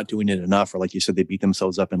if I'm not doing it enough, or like you said, they beat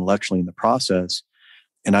themselves up intellectually in the process.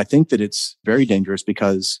 And I think that it's very dangerous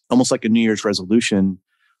because almost like a New Year's resolution,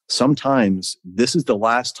 sometimes this is the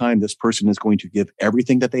last time this person is going to give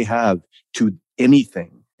everything that they have to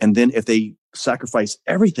anything. And then if they sacrifice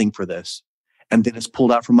everything for this and then it's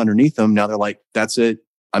pulled out from underneath them, now they're like, that's it,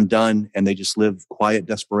 I'm done. And they just live quiet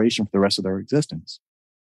desperation for the rest of their existence.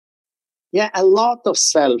 Yeah, a lot of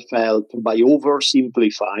self-help by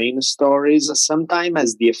oversimplifying stories sometimes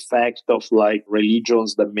has the effect of like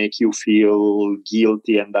religions that make you feel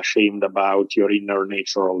guilty and ashamed about your inner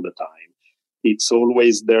nature all the time. It's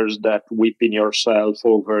always there's that whipping yourself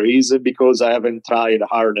over. Is it because I haven't tried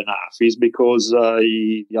hard enough? Is it because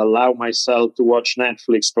I allow myself to watch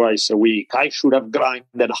Netflix twice a week? I should have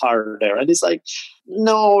grinded harder. And it's like,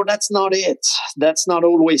 no, that's not it. That's not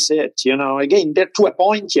always it. Again, to a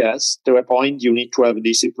point, yes. To a point, you need to have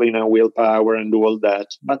discipline and willpower and do all that.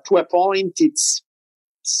 But to a point,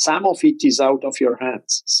 some of it is out of your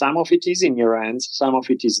hands. Some of it is in your hands. Some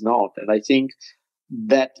of it is not. And I think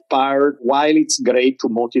that part, while it's great to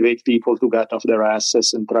motivate people to get off their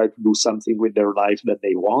asses and try to do something with their life that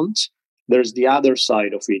they want, there's the other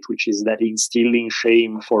side of it, which is that instilling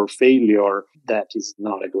shame for failure, that is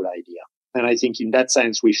not a good idea. And I think in that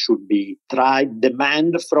sense, we should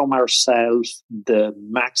demand from ourselves the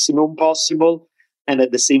maximum possible, and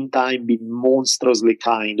at the same time be monstrously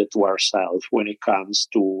kind to ourselves when it comes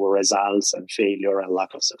to results and failure and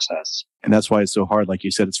lack of success. And that's why it's so hard. Like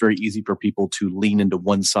you said, it's very easy for people to lean into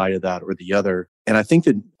one side of that or the other. And I think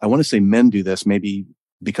that I want to say men do this, maybe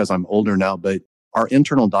because I'm older now, but our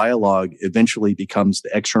internal dialogue eventually becomes the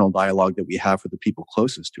external dialogue that we have with the people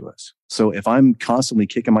closest to us. So if I'm constantly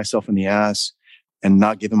kicking myself in the ass and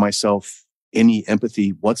not giving myself any empathy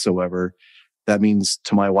whatsoever, that means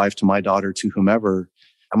to my wife, to my daughter, to whomever,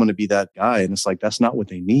 I'm going to be that guy. And it's like, that's not what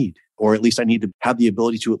they need. Or at least I need to have the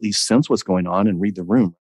ability to at least sense what's going on and read the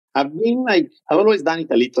room. I've always done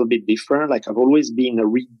it a little bit different. Like I've always been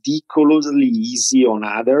ridiculously easy on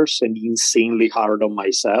others and insanely hard on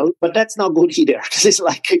myself. But that's not good either. Because it's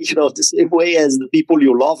like, the same way as the people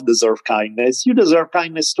you love deserve kindness, you deserve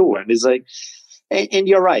kindness too. And it's like, and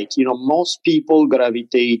you're right. Most people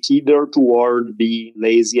gravitate either toward being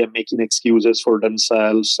lazy and making excuses for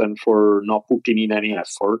themselves and for not putting in any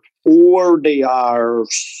effort, or they are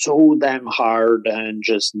so damn hard and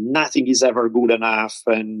just nothing is ever good enough.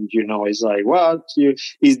 And, it's like, what?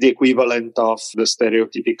 Is the equivalent of the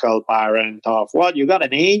stereotypical parent of, what, you got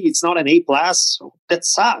an A? It's not an A+? That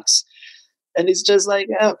sucks. And it's just like,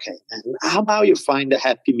 okay, man, how about you find a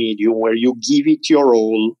happy medium where you give it your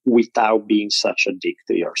all without being such a dick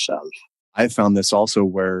to yourself? I found this also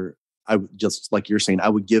where I would, just like you're saying, I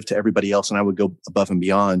would give to everybody else and I would go above and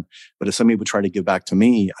beyond. But if somebody would try to give back to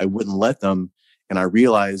me, I wouldn't let them. And I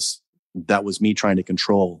realized that was me trying to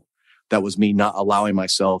control. That was me not allowing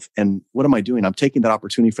myself. And what am I doing? I'm taking that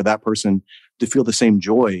opportunity for that person to feel the same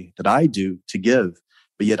joy that I do to give.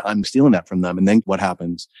 But yet I'm stealing that from them. And then what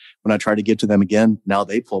happens? When I try to give to them again, now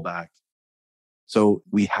they pull back. So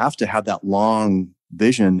we have to have that long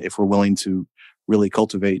vision if we're willing to really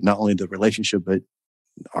cultivate not only the relationship, but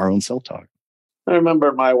our own self-talk. I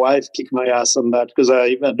remember my wife kicked my ass on that because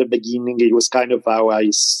at the beginning, it was kind of how I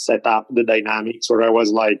set up the dynamics where I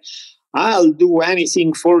was like, I'll do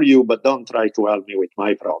anything for you, but don't try to help me with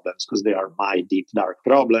my problems because they are my deep, dark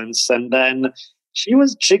problems. And then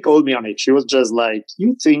she called me on it. She was just like,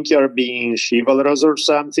 you think you're being chivalrous or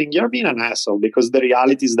something? You're being an asshole because the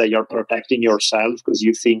reality is that you're protecting yourself because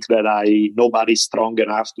you think that nobody's strong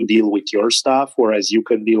enough to deal with your stuff, whereas you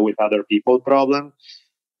can deal with other people's problems.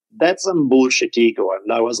 That's some bullshit ego.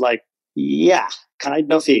 And I was like, yeah,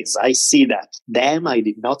 kind of is. I see that. Damn, I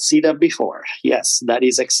did not see that before. Yes, that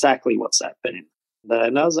is exactly what's happening.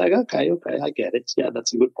 Then I was like, okay, I get it. Yeah,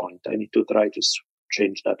 that's a good point. I need to try to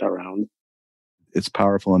change that around. It's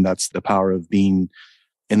powerful. And that's the power of being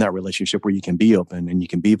in that relationship where you can be open and you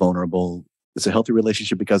can be vulnerable. It's a healthy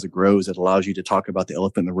relationship because it grows. It allows you to talk about the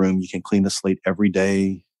elephant in the room. You can clean the slate every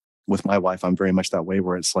day. With my wife, I'm very much that way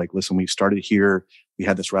where it's like, listen, we've started here. We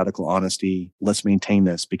had this radical honesty. Let's maintain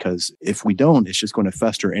this because if we don't, it's just going to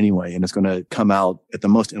fester anyway. And it's going to come out at the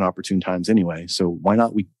most inopportune times anyway. So why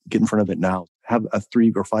not we get in front of it now? Have a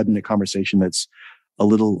 3 or 5 minute conversation that's a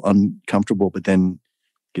little uncomfortable, but then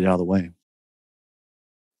get it out of the way.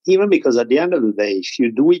 Even because at the end of the day, if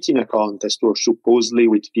you do it in a contest or supposedly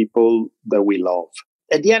with people that we love,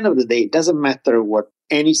 at the end of the day, it doesn't matter what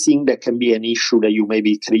anything that can be an issue that you may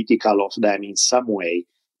be critical of them in some way.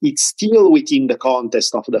 It's still within the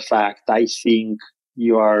context of the fact, I think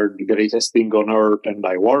you are the greatest thing on earth and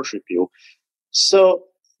I worship you. So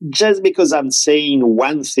just because I'm saying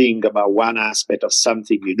one thing about one aspect of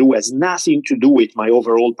something you do has nothing to do with my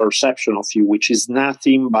overall perception of you, which is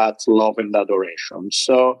nothing but love and adoration.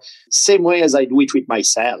 So same way as I do it with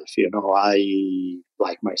myself, I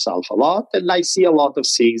like myself a lot and I see a lot of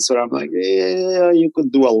things where I'm like, yeah, you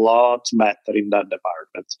could do a lot better in that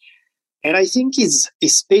department. And I think it's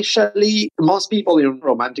especially most people in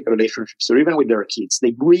romantic relationships or even with their kids,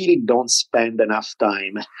 they really don't spend enough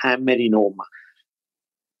time hammering home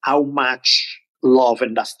how much love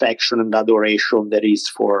and affection and adoration there is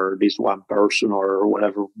for this one person or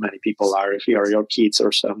whatever many people are, if you are your kids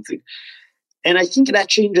or something. And I think that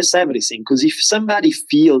changes everything because if somebody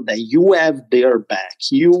feels that you have their back,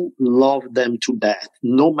 you love them to death,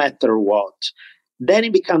 no matter what, then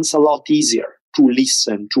it becomes a lot easier to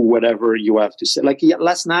listen to whatever you have to say. Like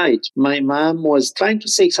last night, my mom was trying to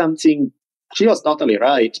say something. She was totally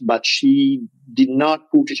right, but she did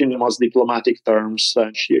not put it in the most diplomatic terms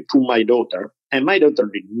to my daughter. And my daughter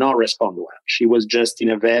did not respond well. She was just in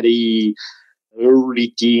a very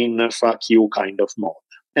early teen, fuck you kind of mode.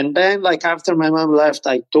 And then, after my mom left,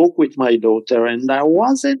 I talked with my daughter, and I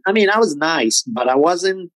was nice, but I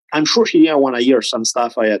wasn't I'm sure she didn't want to hear some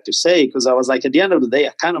stuff I had to say, because I was like, at the end of the day,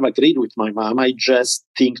 I kind of agreed with my mom. I just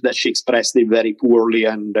think that she expressed it very poorly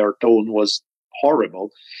and her tone was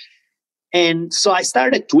horrible. And so I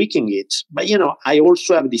started tweaking it. But, I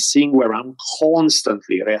also have this thing where I'm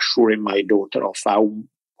constantly reassuring my daughter of how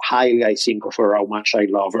highly I think of her, how much I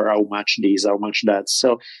love her, how much this, how much that.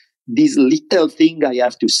 So this little thing I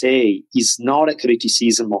have to say is not a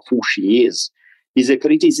criticism of who she is. It's a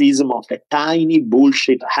criticism of a tiny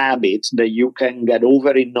bullshit habit that you can get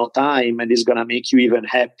over in no time and is going to make you even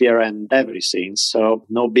happier and everything. So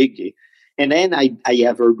no biggie. And then I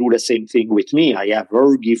have her do the same thing with me. I have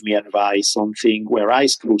her give me advice on things where I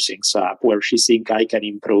screw things up, where she thinks I can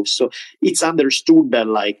improve. So it's understood that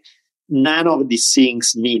none of these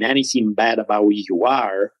things mean anything bad about who you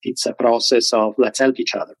are. It's a process of let's help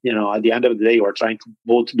each other. At the end of the day, we're trying to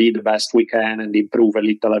both be the best we can and improve a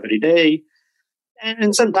little every day.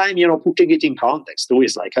 And sometimes, putting it in context too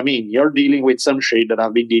is you're dealing with some shit that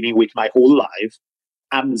I've been dealing with my whole life.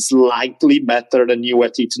 I'm slightly better than you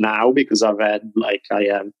at it now because I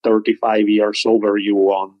am 35 years over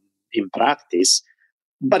you in practice.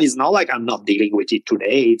 But it's not like I'm not dealing with it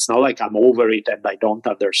today. It's not like I'm over it and I don't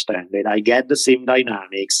understand it. I get the same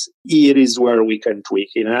dynamics. Here is where we can tweak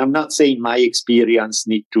it. And I'm not saying my experience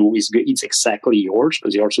it's exactly yours,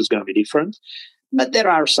 because yours is going to be different. But there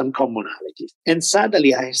are some commonalities. And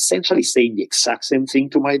suddenly I essentially saying the exact same thing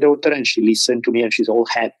to my daughter, and she listened to me and she's all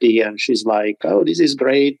happy and she's like, oh, this is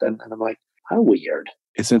great. And I'm like, how weird.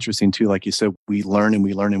 It's interesting too. Like you said, we learn and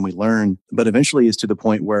we learn and we learn, but eventually it's to the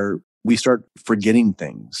point where we start forgetting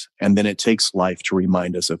things. And then it takes life to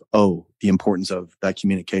remind us of, the importance of that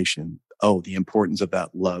communication. The importance of that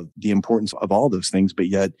love, the importance of all those things. But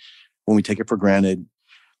yet when we take it for granted,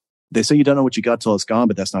 they say you don't know what you got till it's gone,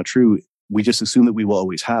 but that's not true. We just assume that we will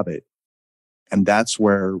always have it. And that's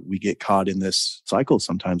where we get caught in this cycle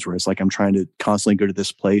sometimes, where it's like I'm trying to constantly go to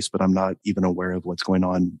this place, but I'm not even aware of what's going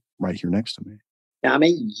on right here next to me. Yeah, I'm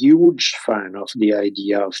a huge fan of the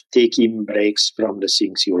idea of taking breaks from the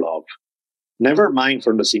things you love. Never mind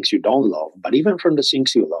from the things you don't love, but even from the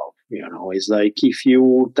things you love. It's like if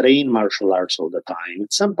you train martial arts all the time,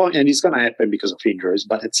 at some point, and it's going to happen because of injuries,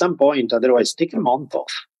 but at some point, otherwise, take a month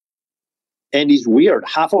off. And it's weird.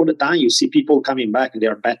 Half of the time you see people coming back,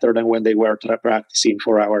 they're better than when they were practicing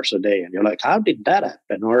 4 hours a day. And you're like, how did that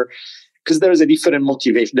happen? Or because there's a different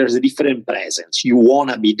motivation, there's a different presence. You want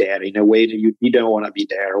to be there in a way that you didn't want to be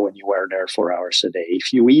there when you were there 4 hours a day.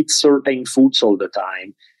 If you eat certain foods all the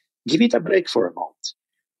time, give it a break for a month.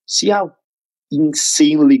 See how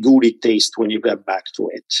insanely good it tastes when you get back to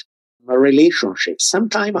it. A relationship, some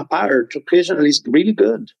time apart, occasionally is really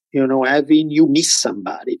good. Having you miss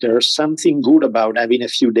somebody. There's something good about having a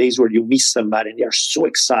few days where you miss somebody and you're so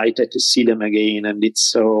excited to see them again. And it's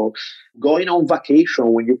so going on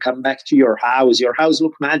vacation when you come back to your house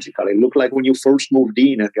looks magical. It looked like when you first moved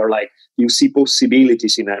in and you're like, you see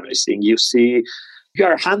possibilities in everything.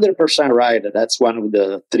 You're 100% right. That's one of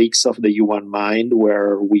the tricks of the human mind,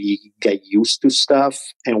 where we get used to stuff.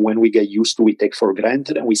 And when we get used to it, we take for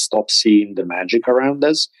granted and we stop seeing the magic around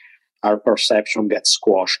us. Our perception gets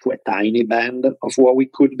squashed to a tiny band of what we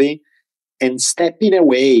could be. And stepping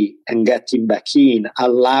away and getting back in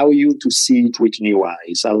allow you to see it with new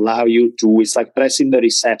eyes, it's like pressing the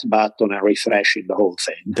reset button and refreshing the whole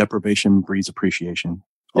thing. Deprivation breeds appreciation,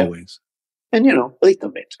 always. And, a little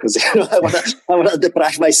bit, because I want to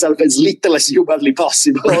deprive myself as little as humanly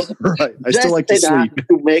possible. Right. I still like to sleep.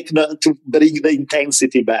 To bring the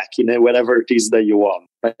intensity back, whatever it is that you want.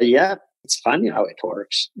 But yeah, it's funny how it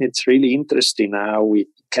works. It's really interesting how it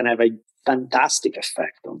can have a fantastic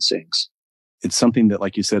effect on things. It's something that,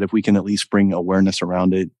 like you said, if we can at least bring awareness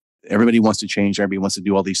around it, everybody wants to change, everybody wants to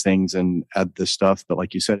do all these things and add this stuff. But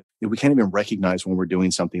like you said, if we can't even recognize when we're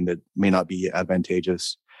doing something that may not be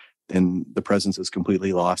advantageous, then the presence is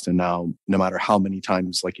completely lost. And now, no matter how many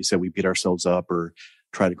times, like you said, we beat ourselves up or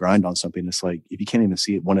try to grind on something, it's like, if you can't even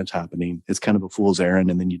see it when it's happening, it's kind of a fool's errand,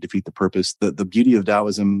 and then you defeat the purpose. The beauty of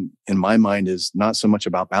Taoism, in my mind, is not so much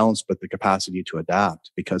about balance, but the capacity to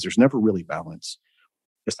adapt, because there's never really balance.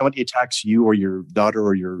 If somebody attacks you or your daughter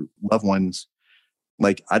or your loved ones,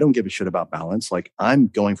 like, I don't give a shit about balance. Like, I'm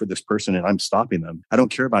going for this person and I'm stopping them. I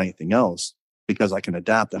don't care about anything else because I can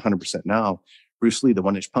adapt 100% now. Bruce Lee, the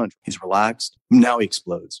one-inch punch, he's relaxed. Now he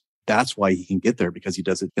explodes. That's why he can get there, because he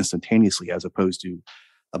does it instantaneously, as opposed to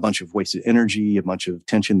a bunch of wasted energy, a bunch of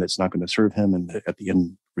tension that's not going to serve him, and at the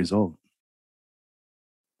end result.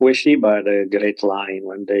 Ueshiba had a great line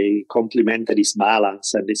when they complimented his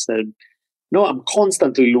balance, and they said, no, I'm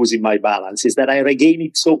constantly losing my balance. It's that I regain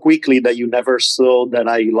it so quickly that you never saw that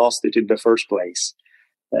I lost it in the first place.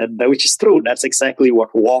 And which is true. That's exactly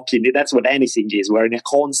what walking, that's what anything is. We're in a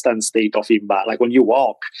constant state of imbalance. Like when you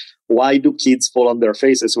walk, why do kids fall on their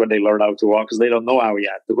faces when they learn how to walk? Because they don't know how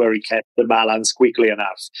yet, where you catch the balance quickly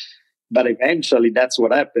enough. But eventually that's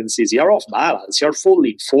what happens is you're off balance. You're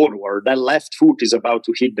falling forward. That left foot is about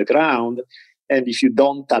to hit the ground. And if you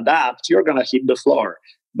don't adapt, you're going to hit the floor.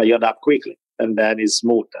 But you adapt quickly. And then it's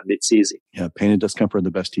smooth and it's easy. Yeah, pain and discomfort are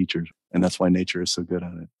the best teachers. And that's why nature is so good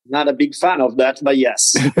at it. Not a big fan of that, but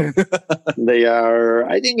yes. They are,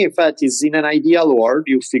 I think in fact, is in an ideal world,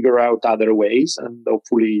 you figure out other ways and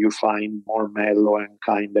hopefully you find more mellow and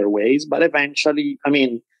kinder ways. But eventually, I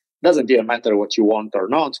mean, it doesn't even matter what you want or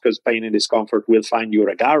not, because pain and discomfort will find you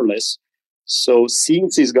regardless. So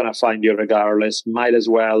since it's going to find you regardless, might as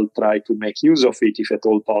well try to make use of it if at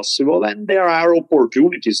all possible. And there are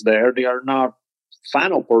opportunities there. They are not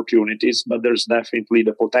fun opportunities, but there's definitely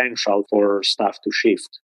the potential for stuff to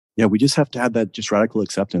shift. Yeah, we just have to have that just radical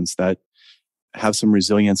acceptance, that have some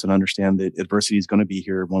resilience and understand that adversity is going to be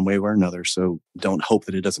here one way or another. So don't hope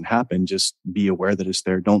that it doesn't happen. Just be aware that it's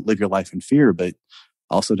there. Don't live your life in fear, but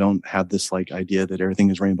also don't have this like idea that everything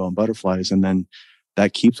is rainbow and butterflies. And then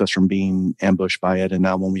that keeps us from being ambushed by it. And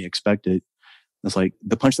now when we expect it, it's like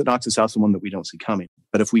the punch that knocks us out is the one that we don't see coming.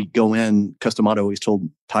 But if we go in, Cus D'Amato always told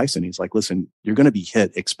Tyson, he's like, listen, you're going to be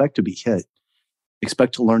hit. Expect to be hit.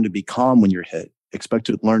 Expect to learn to be calm when you're hit. Expect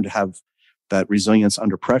to learn to have that resilience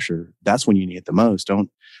under pressure. That's when you need it the most. Don't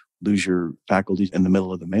lose your faculties in the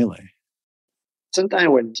middle of the melee. Sometimes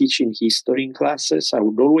when teaching history in classes, I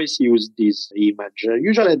would always use this image,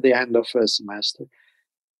 usually at the end of a semester.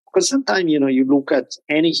 Because sometimes, you look at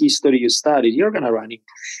any history you studied, you're going to run into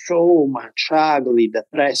so much ugly,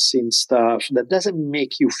 depressing stuff that doesn't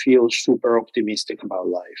make you feel super optimistic about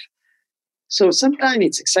life. So sometimes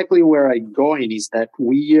it's exactly where I'm going is that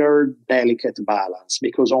weird, delicate balance.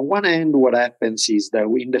 Because on one end, what happens is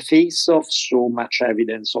that in the face of so much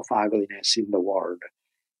evidence of ugliness in the world,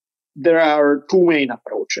 there are two main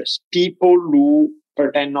approaches. People who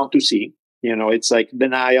pretend not to see. It's like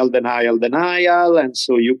denial. And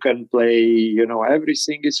so you can play,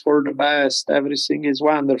 everything is for the best. Everything is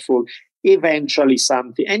wonderful. Eventually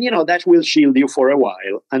something, and that will shield you for a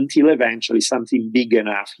while until eventually something big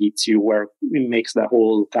enough hits you where it makes the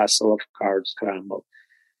whole castle of cards crumble.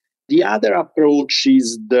 The other approach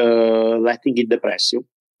is the letting it depress you.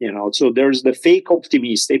 So there's the fake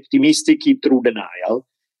optimistic through denial.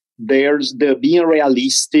 There's the being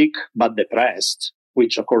realistic but depressed,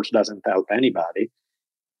 which of course doesn't help anybody.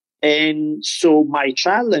 And so my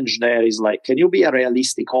challenge there is like, can you be a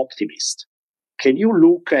realistic optimist? Can you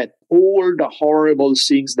look at all the horrible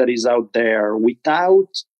things that is out there without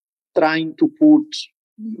trying to put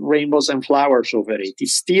rainbows and flowers over it?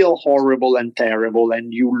 It's still horrible and terrible,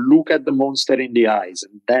 and you look at the monster in the eyes,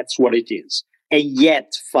 and that's what it is. And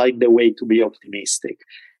yet find a way to be optimistic.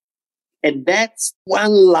 And that's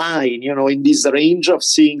one line, in this range of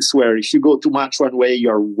things where if you go too much one way,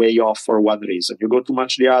 you're way off for one reason. You go too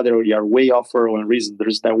much the other, you're way off for one reason.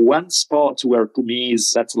 There's that one spot where to me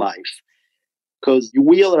that's life. Because you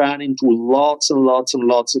will run into lots and lots and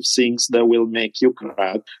lots of things that will make you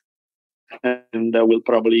crack and that will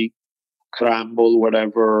probably crumble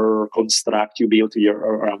whatever construct you built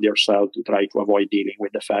around yourself to try to avoid dealing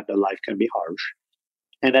with the fact that life can be harsh.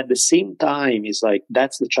 And at the same time, it's like,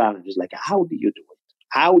 that's the challenge. It's like, how do you do it?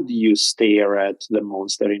 How do you stare at the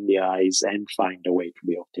monster in the eyes and find a way to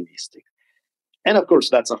be optimistic? And of course,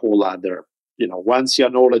 that's a whole other, once you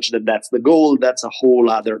acknowledge that that's the goal, that's a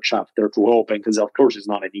whole other chapter to open, because of course it's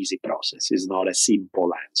not an easy process. It's not a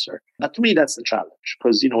simple answer. But to me, that's the challenge,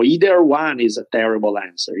 because, either one is a terrible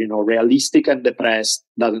answer. Realistic and depressed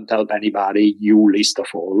doesn't help anybody, you least of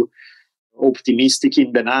all. Optimistic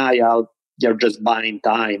in denial, you're just buying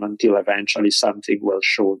time until eventually something will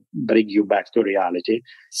bring you back to reality.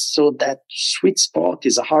 So that sweet spot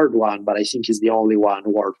is a hard one, but I think is the only one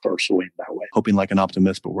worth pursuing that way. Hoping like an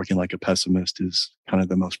optimist, but working like a pessimist is kind of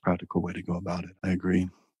the most practical way to go about it. I agree.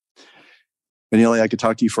 Daniele, I could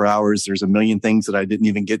talk to you for hours. There's a million things that I didn't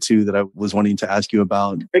even get to that I was wanting to ask you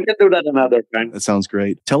about. We can do that another time. That sounds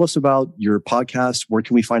great. Tell us about your podcast. Where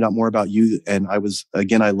can we find out more about you? And I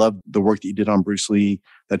love the work that you did on Bruce Lee,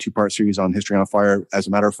 that 2-part series on History on Fire. As a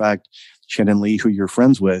matter of fact, Shannon Lee, who you're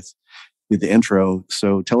friends with, did the intro.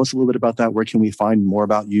 So tell us a little bit about that. Where can we find more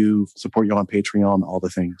about you, support you on Patreon, all the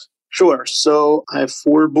things? Sure. So I have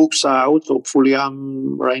 4 books out. Hopefully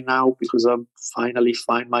I'm right now, because I'm finally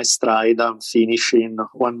find my stride, I'm finishing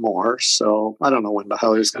one more. So I don't know when the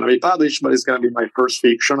hell it's going to be published, but it's going to be my first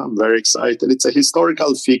fiction. I'm very excited. It's a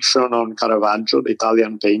historical fiction on Caravaggio, the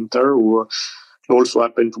Italian painter, who also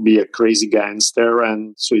happened to be a crazy gangster.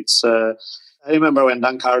 And so it's I remember when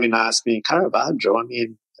Dan Carlin asked me, Caravaggio, I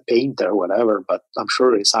mean, a painter, whatever, but I'm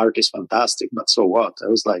sure his art is fantastic, but so what? I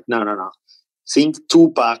was like, no. Think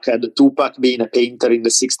Tupac, and Tupac being a painter in the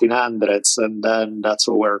 1600s, and then that's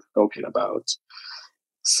what we're talking about.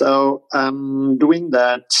 So I'm doing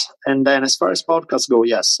that. And then as far as podcasts go,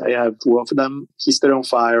 yes, I have two of them, History on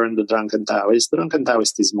Fire and The Drunken Taoist. The Drunken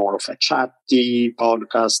Taoist is more of a chatty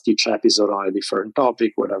podcast, each episode on a different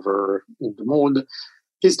topic, whatever in the mood.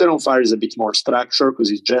 History on Fire is a bit more structured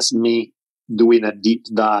because it's just me doing a deep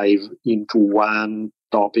dive into one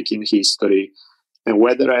topic in history. And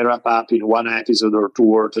whether I wrap up in one episode or 2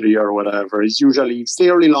 or 3 or whatever, it's usually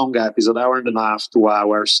fairly long episode, hour and a half, 2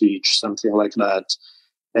 hours each, something like that.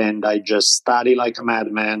 And I just study like a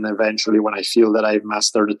madman. Eventually, when I feel that I've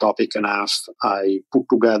mastered the topic enough, I put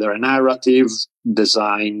together a narrative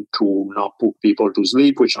designed to not put people to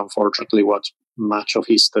sleep, which unfortunately what much of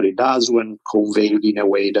history does when conveyed in a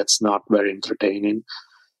way that's not very entertaining.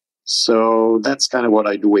 So that's kind of what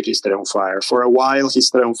I do with History on Fire. For a while,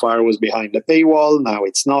 History on Fire was behind the paywall. Now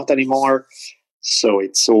it's not anymore. So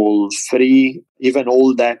it's all free. Even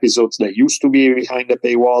old episodes that used to be behind the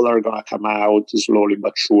paywall are going to come out slowly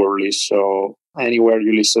but surely. So anywhere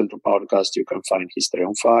you listen to podcasts, you can find History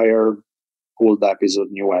on Fire, old episode,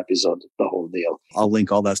 new episode, the whole deal. I'll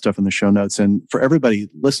link all that stuff in the show notes. And for everybody,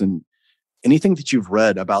 listen, anything that you've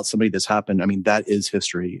read about somebody that's happened, I mean, that is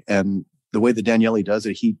history. And the way that Daniele does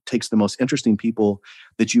it, he takes the most interesting people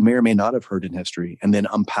that you may or may not have heard in history and then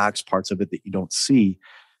unpacks parts of it that you don't see.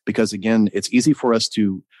 Because again, it's easy for us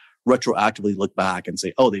to retroactively look back and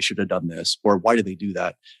say, oh, they should have done this, or why did they do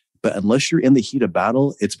that? But unless you're in the heat of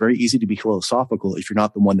battle, it's very easy to be philosophical if you're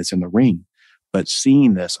not the one that's in the ring. But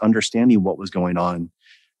seeing this, understanding what was going on,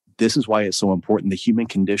 this is why it's so important. The human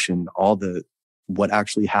condition, what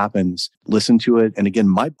actually happens, listen to it. And again,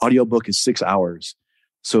 my audiobook is 6 hours.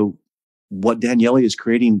 So what Daniele is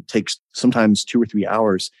creating takes sometimes 2 or 3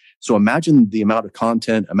 hours. So imagine the amount of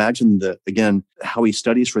content, imagine how he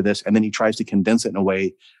studies for this, and then he tries to condense it in a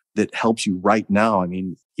way that helps you right now. I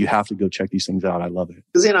mean, you have to go check these things out. I love it.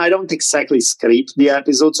 Because, I don't exactly script the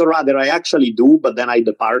episodes, or rather I actually do, but then I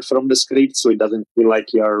depart from the script so it doesn't feel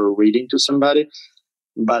like you're reading to somebody.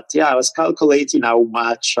 But yeah, I was calculating how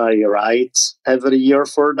much I write every year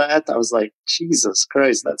for that. I was like, Jesus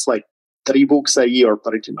Christ, that's like 3 books a year,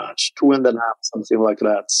 pretty much, 2.5, something like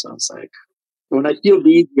that. So it's like, when I feel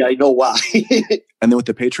busy, I know why. And then with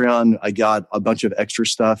the Patreon, I got a bunch of extra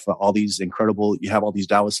stuff, all these incredible, you have all these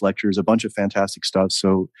Taoist lectures, a bunch of fantastic stuff.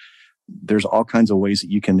 So there's all kinds of ways that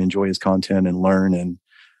you can enjoy his content and learn. And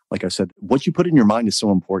like I said, what you put in your mind is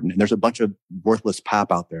so important. And there's a bunch of worthless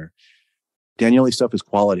pap out there. Daniele's stuff is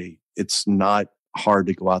quality. It's not hard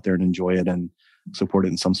to go out there and enjoy it and support it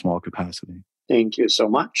in some small capacity. Thank you so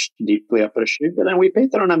much. Deeply appreciate it. And with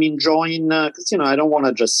Patreon, I'm enjoying, because, I don't want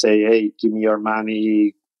to just say, hey, give me your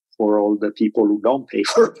money for all the people who don't pay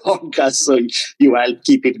for podcasts, so you help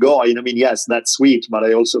keep it going. I mean, yes, that's sweet, but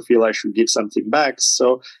I also feel I should give something back.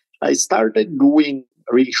 So I started doing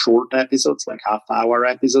really short episodes, like half-hour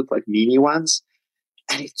episodes, like mini ones.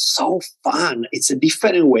 And it's so fun. It's a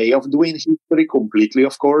different way of doing history completely,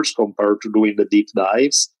 of course, compared to doing the deep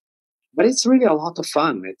dives. But it's really a lot of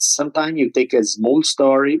fun. It's sometimes you take a small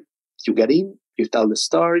story, you get in, you tell the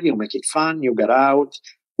story, you make it fun, you get out,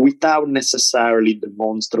 without necessarily the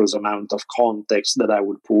monstrous amount of context that I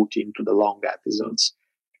would put into the long episodes.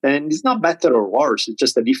 And it's not better or worse. It's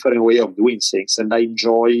just a different way of doing things. And I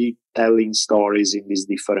enjoy telling stories in these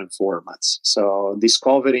different formats. So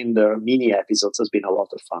discovering the mini episodes has been a lot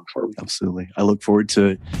of fun for me. Absolutely. I look forward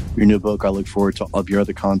to your new book. I look forward to all of your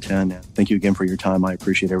other content. And thank you again for your time. I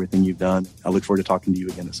appreciate everything you've done. I look forward to talking to you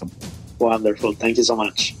again at some point. Wonderful. Thank you so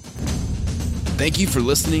much. Thank you for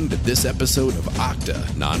listening to this episode of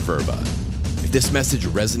Octa Non-Verba. If this message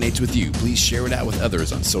resonates with you, please share it out with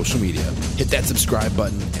others on social media. Hit that subscribe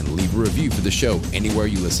button and leave a review for the show anywhere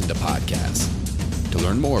you listen to podcasts. To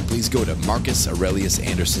learn more, please go to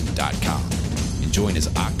MarcusAureliusAnderson.com and join his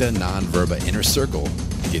Octa Non-Verba Inner Circle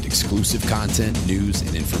to get exclusive content, news,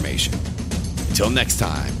 and information. Until next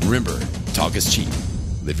time, remember, talk is cheap.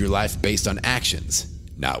 Live your life based on actions,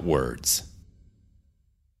 not words.